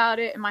thought about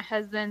it, and my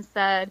husband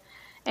said,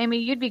 Amy,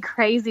 you'd be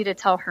crazy to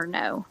tell her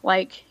no.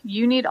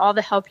 You need all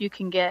the help you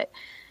can get.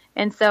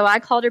 And so I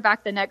called her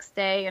back the next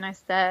day, and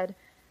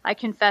I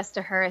confessed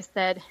to her. I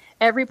said,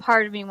 every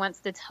part of me wants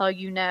to tell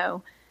you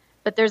no,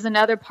 but there's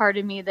another part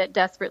of me that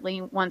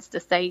desperately wants to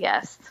say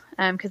yes,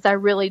 because I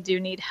really do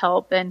need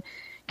help. And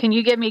can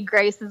you give me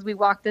grace as we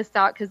walk this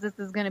out, because this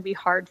is going to be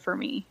hard for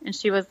me? And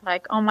she was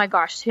like, oh my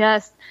gosh,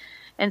 yes.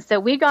 And so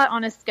we got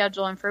on a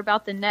schedule, and for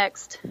about the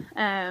next,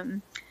 I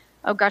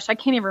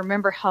can't even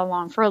remember how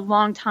long, for a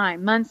long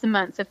time, months and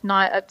months, if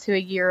not up to a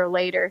year or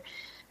later,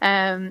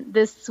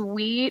 this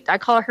sweet, I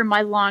call her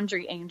my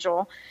laundry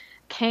angel,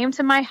 came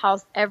to my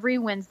house every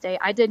Wednesday.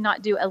 I did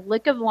not do a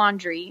lick of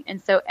laundry.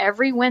 And so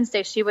every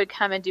Wednesday she would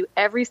come and do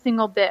every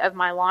single bit of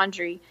my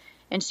laundry.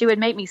 And she would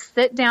make me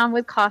sit down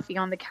with coffee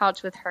on the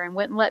couch with her and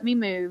wouldn't let me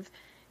move.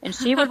 And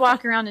she would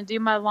walk around and do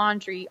my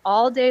laundry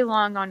all day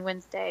long on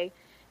Wednesday.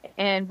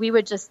 And we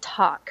would just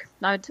talk.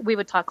 We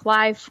would talk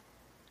life.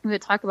 We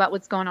would talk about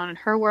what's going on in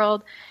her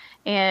world.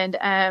 And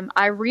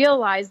I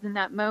realized in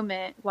that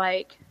moment,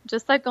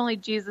 just like only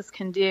Jesus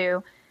can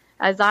do,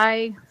 as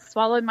I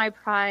swallowed my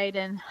pride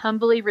and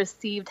humbly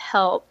received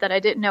help that I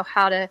didn't know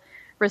how to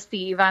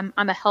receive. I'm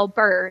a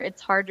helper.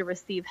 It's hard to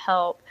receive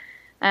help.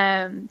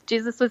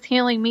 Jesus was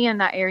healing me in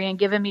that area and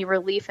giving me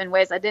relief in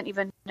ways I didn't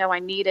even know I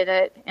needed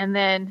it. And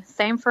then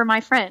same for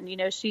my friend.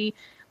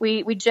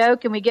 We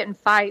joke and we get in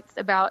fights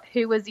about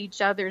who was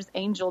each other's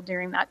angel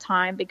during that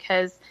time,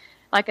 because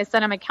like I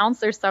said, I'm a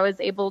counselor, so I was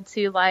able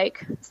to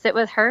sit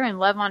with her and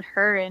love on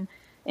her and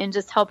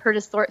just help her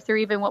to sort through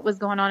even what was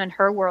going on in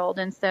her world.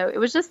 And so it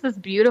was just this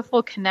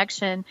beautiful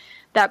connection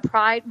that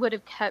pride would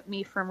have kept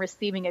me from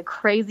receiving a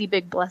crazy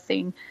big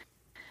blessing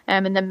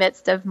in the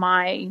midst of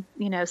my,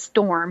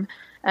 storm.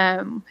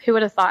 Who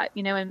would have thought,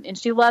 and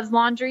she loves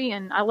laundry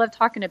and I love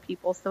talking to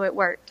people. So it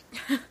worked.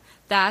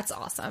 That's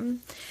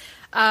awesome.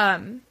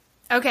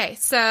 Okay.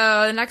 So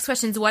the next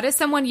question is, what is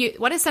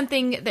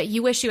something that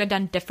you wish you had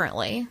done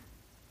differently?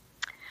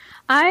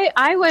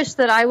 I wish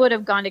that I would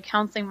have gone to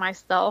counseling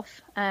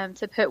myself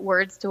to put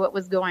words to what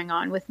was going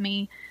on with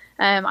me.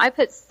 I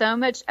put so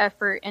much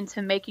effort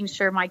into making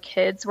sure my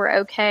kids were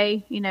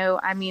okay.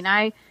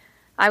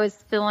 I was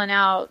filling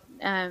out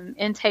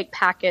intake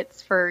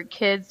packets for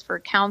kids for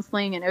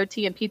counseling and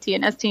OT and PT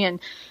and ST, and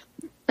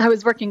I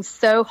was working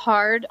so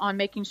hard on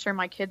making sure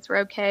my kids were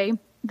okay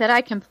that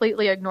I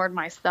completely ignored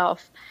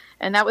myself.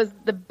 And that was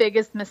the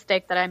biggest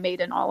mistake that I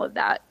made in all of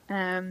that,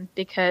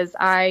 because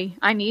I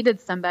needed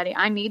somebody.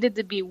 I needed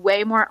to be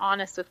way more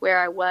honest with where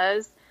I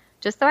was,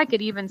 just so I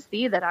could even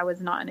see that I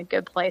was not in a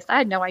good place. I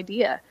had no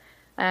idea.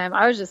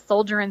 I was just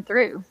soldiering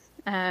through,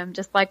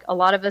 just like a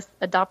lot of us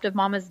adoptive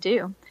mamas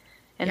do.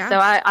 And so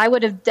I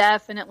would have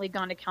definitely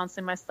gone to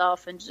counseling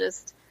myself and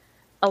just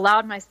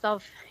allowed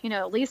myself,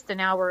 at least an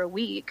hour a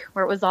week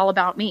where it was all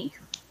about me.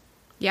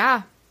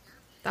 Yeah.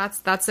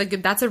 That's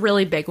a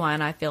really big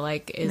one. I feel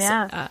like is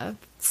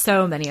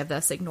so many of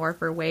us ignore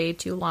for way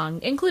too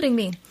long, including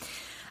me.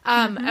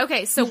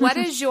 Okay. So what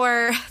is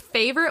your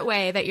favorite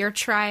way that your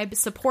tribe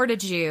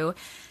supported you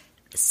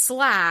 /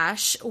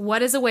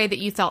 what is a way that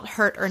you felt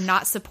hurt or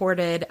not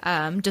supported,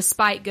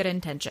 despite good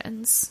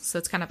intentions? So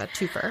it's kind of a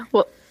twofer.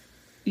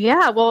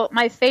 Yeah, well,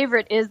 my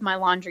favorite is my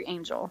laundry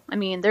angel. I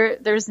mean,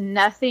 there's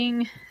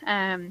nothing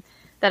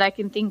that I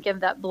can think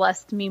of that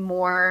blessed me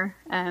more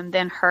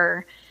than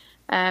her.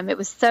 It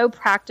was so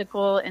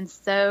practical and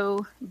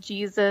so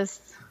Jesus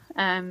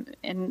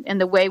in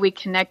the way we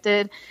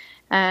connected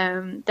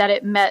that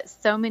it met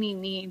so many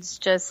needs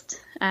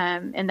just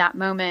in that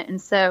moment.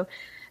 And so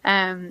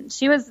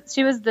she was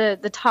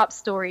the top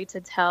story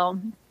to tell.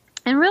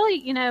 And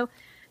really,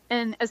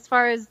 and as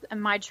far as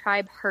my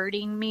tribe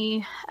hurting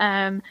me,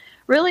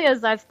 really,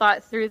 as I've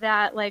thought through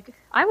that, like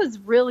I was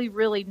really,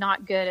 really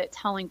not good at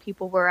telling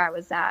people where I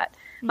was at.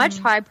 My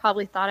tribe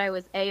probably thought I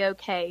was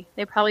A-okay.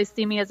 They probably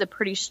see me as a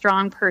pretty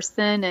strong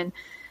person and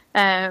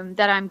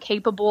that I'm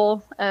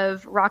capable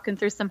of rocking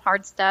through some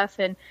hard stuff.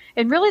 And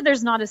really,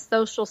 there's not a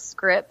social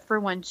script for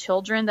when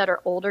children that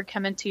are older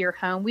come into your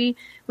home. We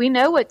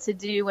know what to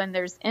do when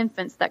there's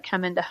infants that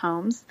come into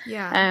homes.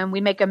 Yeah. We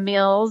make them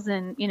meals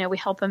and, we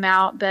help them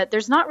out. But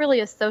there's not really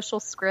a social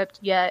script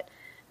yet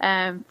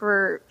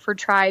for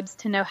tribes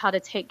to know how to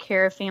take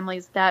care of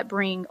families that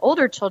bring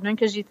older children,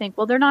 because you think,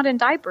 well, they're not in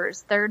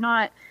diapers. They're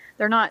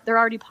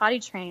already potty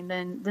trained,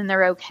 then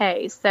they're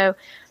okay. So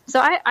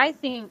I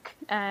think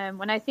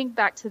when I think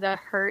back to the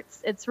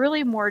hurts, it's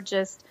really more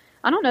just,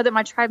 I don't know that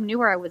my tribe knew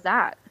where I was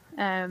at.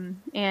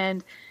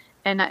 And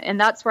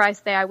that's where I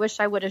say, I wish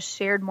I would have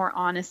shared more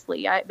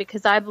honestly,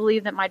 because I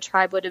believe that my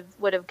tribe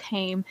would have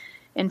came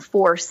in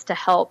force to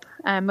help.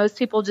 Most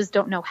people just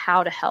don't know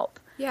how to help.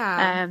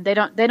 Yeah. They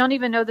don't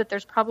even know that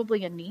there's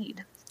probably a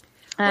need.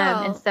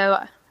 And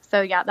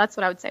so yeah, that's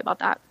what I would say about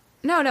that.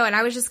 No, and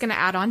I was just going to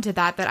add on to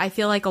that I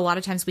feel like a lot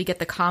of times we get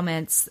the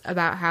comments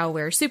about how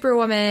we're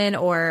superwoman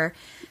or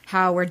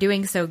how we're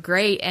doing so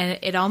great, and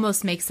it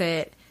almost makes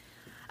it,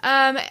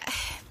 and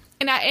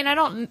I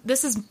don't,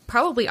 this is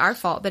probably our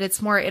fault, but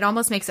it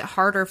almost makes it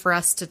harder for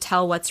us to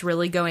tell what's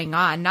really going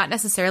on, not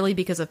necessarily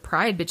because of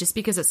pride, but just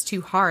because it's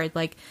too hard.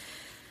 Like,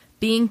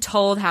 being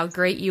told how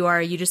great you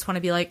are, you just want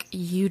to be like,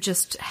 you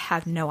just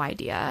have no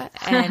idea.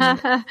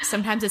 And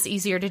sometimes it's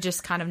easier to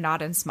just kind of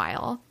nod and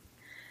smile.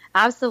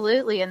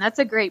 Absolutely. And that's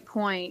a great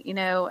point.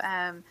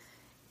 When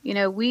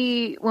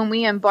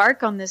we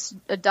embark on this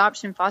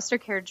adoption foster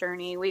care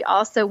journey, we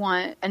also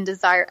want and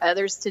desire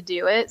others to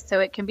do it. So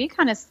it can be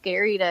kind of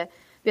scary to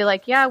be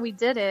like, yeah, we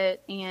did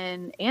it.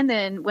 And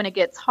then when it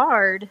gets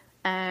hard,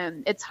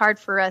 it's hard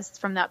for us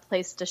from that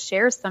place to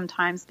share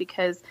sometimes,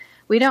 because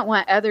we don't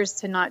want others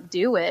to not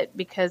do it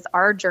because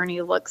our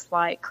journey looks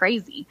like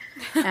crazy.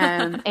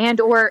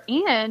 And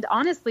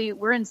honestly,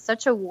 we're in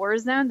such a war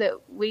zone that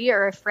we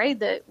are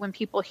afraid that when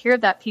people hear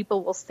that,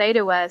 people will say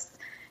to us,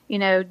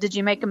 did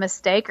you make a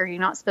mistake? Are you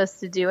not supposed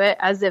to do it?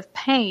 As if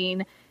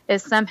pain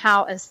is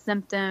somehow a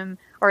symptom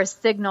or a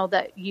signal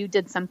that you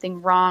did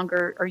something wrong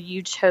or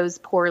you chose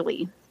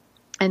poorly.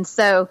 And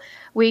so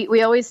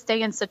we always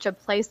stay in such a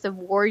place of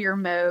warrior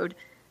mode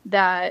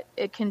that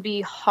it can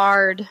be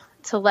hard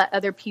to let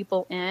other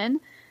people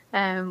in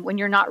when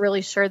you're not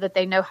really sure that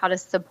they know how to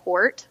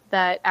support,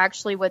 that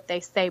actually what they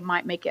say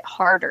might make it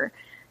harder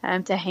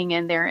to hang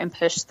in there and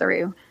push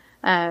through.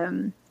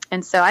 And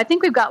so I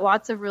think we've got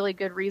lots of really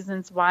good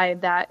reasons why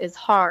that is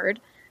hard,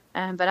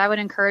 but I would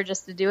encourage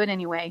us to do it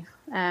anyway,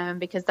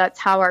 because that's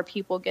how our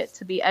people get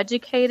to be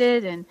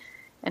educated. And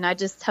I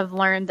just have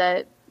learned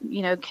that,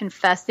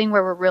 confessing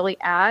where we're really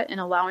at and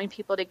allowing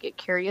people to get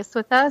curious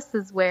with us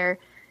is where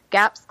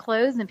gaps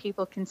close and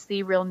people can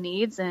see real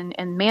needs, and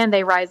man,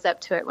 they rise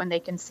up to it when they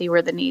can see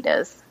where the need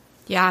is.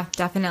 Yeah,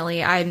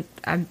 definitely.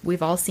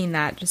 We've all seen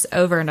that just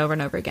over and over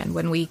and over again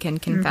when we can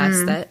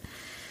confess that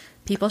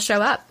people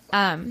show up.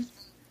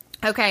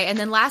 Okay. And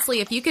then lastly,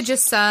 if you could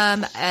just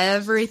sum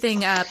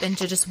everything up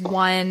into just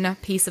one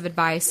piece of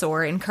advice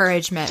or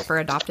encouragement for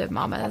adoptive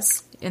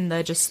mamas in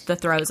the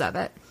throes of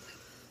it.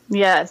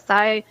 Yes.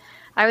 I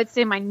would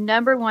say my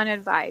number one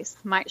advice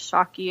might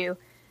shock you,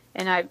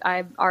 and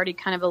I've already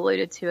kind of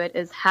alluded to it,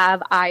 is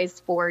have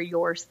eyes for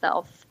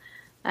yourself.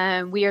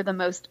 We are the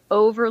most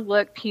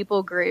overlooked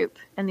people group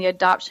in the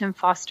adoption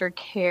foster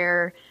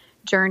care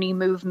journey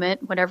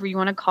movement, whatever you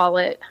want to call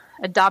it.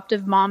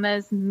 Adoptive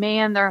mamas,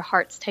 man, their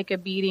hearts take a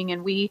beating,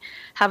 and we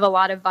have a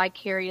lot of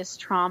vicarious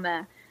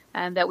trauma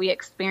that we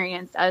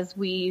experience as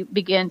we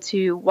begin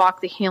to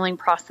walk the healing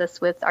process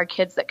with our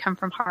kids that come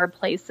from hard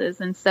places.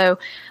 And so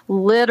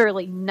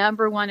literally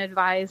number one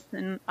advice,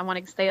 and I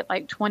want to say it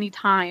like 20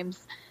 times,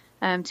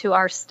 to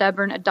our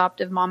stubborn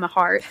adoptive mama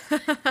heart,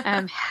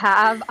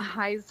 have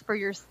eyes for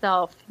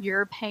yourself.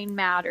 Your pain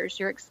matters.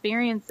 Your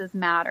experiences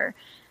matter.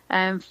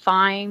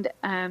 Find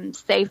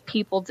safe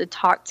people to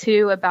talk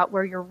to about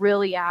where you're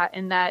really at,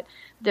 and that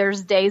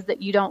there's days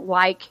that you don't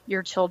like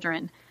your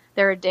children.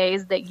 There are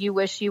days that you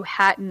wish you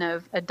hadn't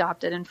have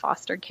adopted and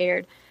foster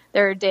cared.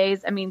 There are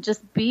days,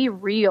 just be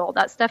real.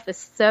 That stuff is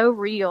so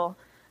real.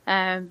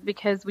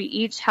 Because we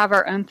each have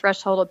our own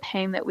threshold of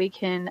pain that we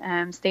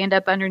can stand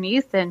up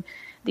underneath, and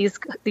these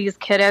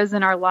kiddos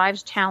in our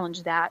lives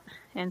challenge that.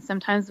 And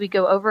sometimes we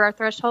go over our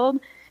threshold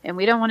and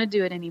we don't want to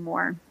do it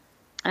anymore.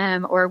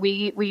 Or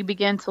we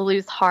begin to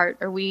lose heart,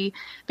 or we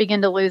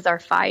begin to lose our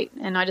fight.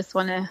 And I just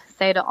want to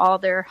say to all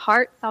their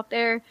hearts out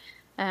there,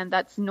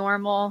 that's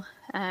normal,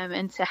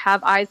 and to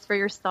have eyes for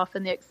yourself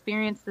and the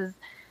experiences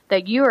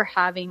that you are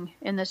having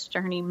in this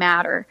journey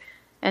matter,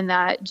 and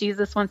that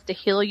Jesus wants to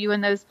heal you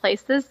in those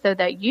places so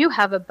that you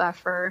have a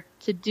buffer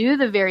to do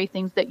the very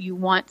things that you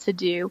want to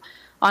do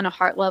on a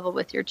heart level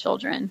with your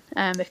children.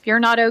 If you're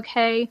not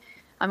okay,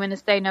 I'm going to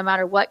say no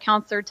matter what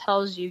counselor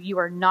tells you, you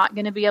are not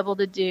going to be able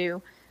to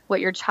do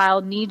what your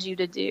child needs you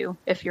to do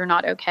if you're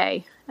not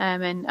okay.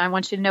 And I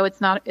want you to know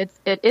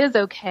it is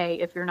okay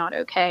if you're not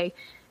okay.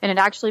 And it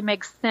actually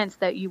makes sense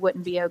that you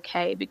wouldn't be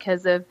okay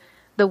because of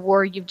the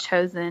war you've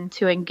chosen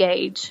to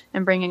engage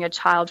in bringing a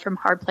child from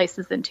hard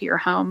places into your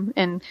home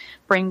and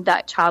bring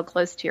that child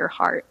close to your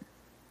heart.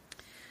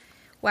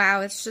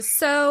 Wow, it's just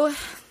so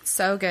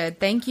good.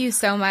 Thank you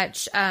so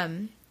much.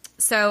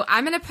 So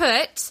I'm going to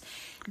put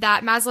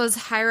that Maslow's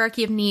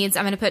hierarchy of needs,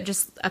 I'm going to put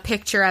just a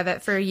picture of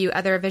it for you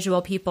other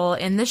visual people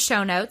in the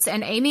show notes.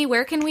 And Amy,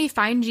 where can we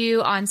find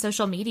you on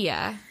social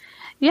media?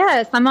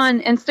 Yes, I'm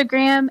on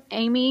Instagram,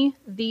 Amy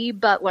the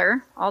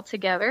Butler, all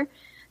together.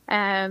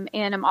 And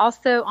I'm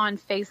also on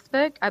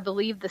Facebook. I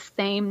believe the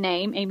same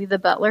name, Amy the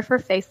Butler, for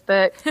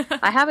Facebook.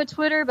 I have a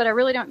Twitter, but I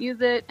really don't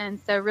use it. And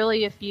so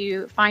really, if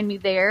you find me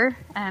there,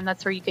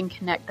 that's where you can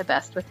connect the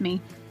best with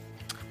me.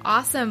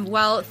 Awesome.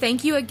 Well,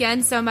 thank you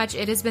again so much.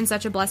 It has been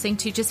such a blessing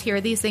to just hear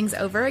these things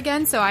over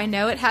again. So I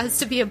know it has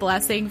to be a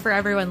blessing for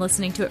everyone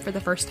listening to it for the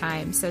first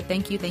time. So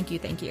thank you, thank you,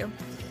 thank you.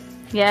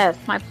 Yes,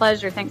 my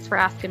pleasure. Thanks for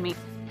asking me.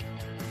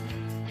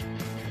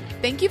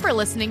 Thank you for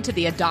listening to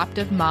the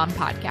Adoptive Mom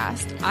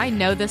Podcast. I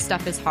know this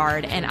stuff is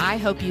hard, and I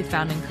hope you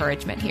found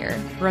encouragement here.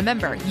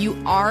 Remember, you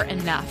are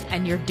enough,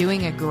 and you're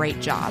doing a great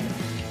job.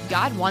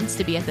 God wants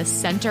to be at the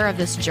center of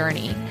this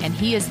journey, and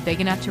He is big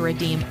enough to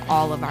redeem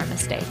all of our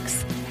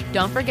mistakes.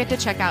 Don't forget to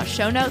check out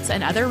show notes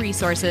and other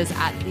resources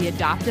at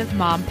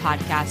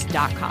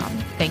theadoptivemompodcast.com.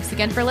 Thanks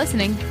again for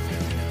listening.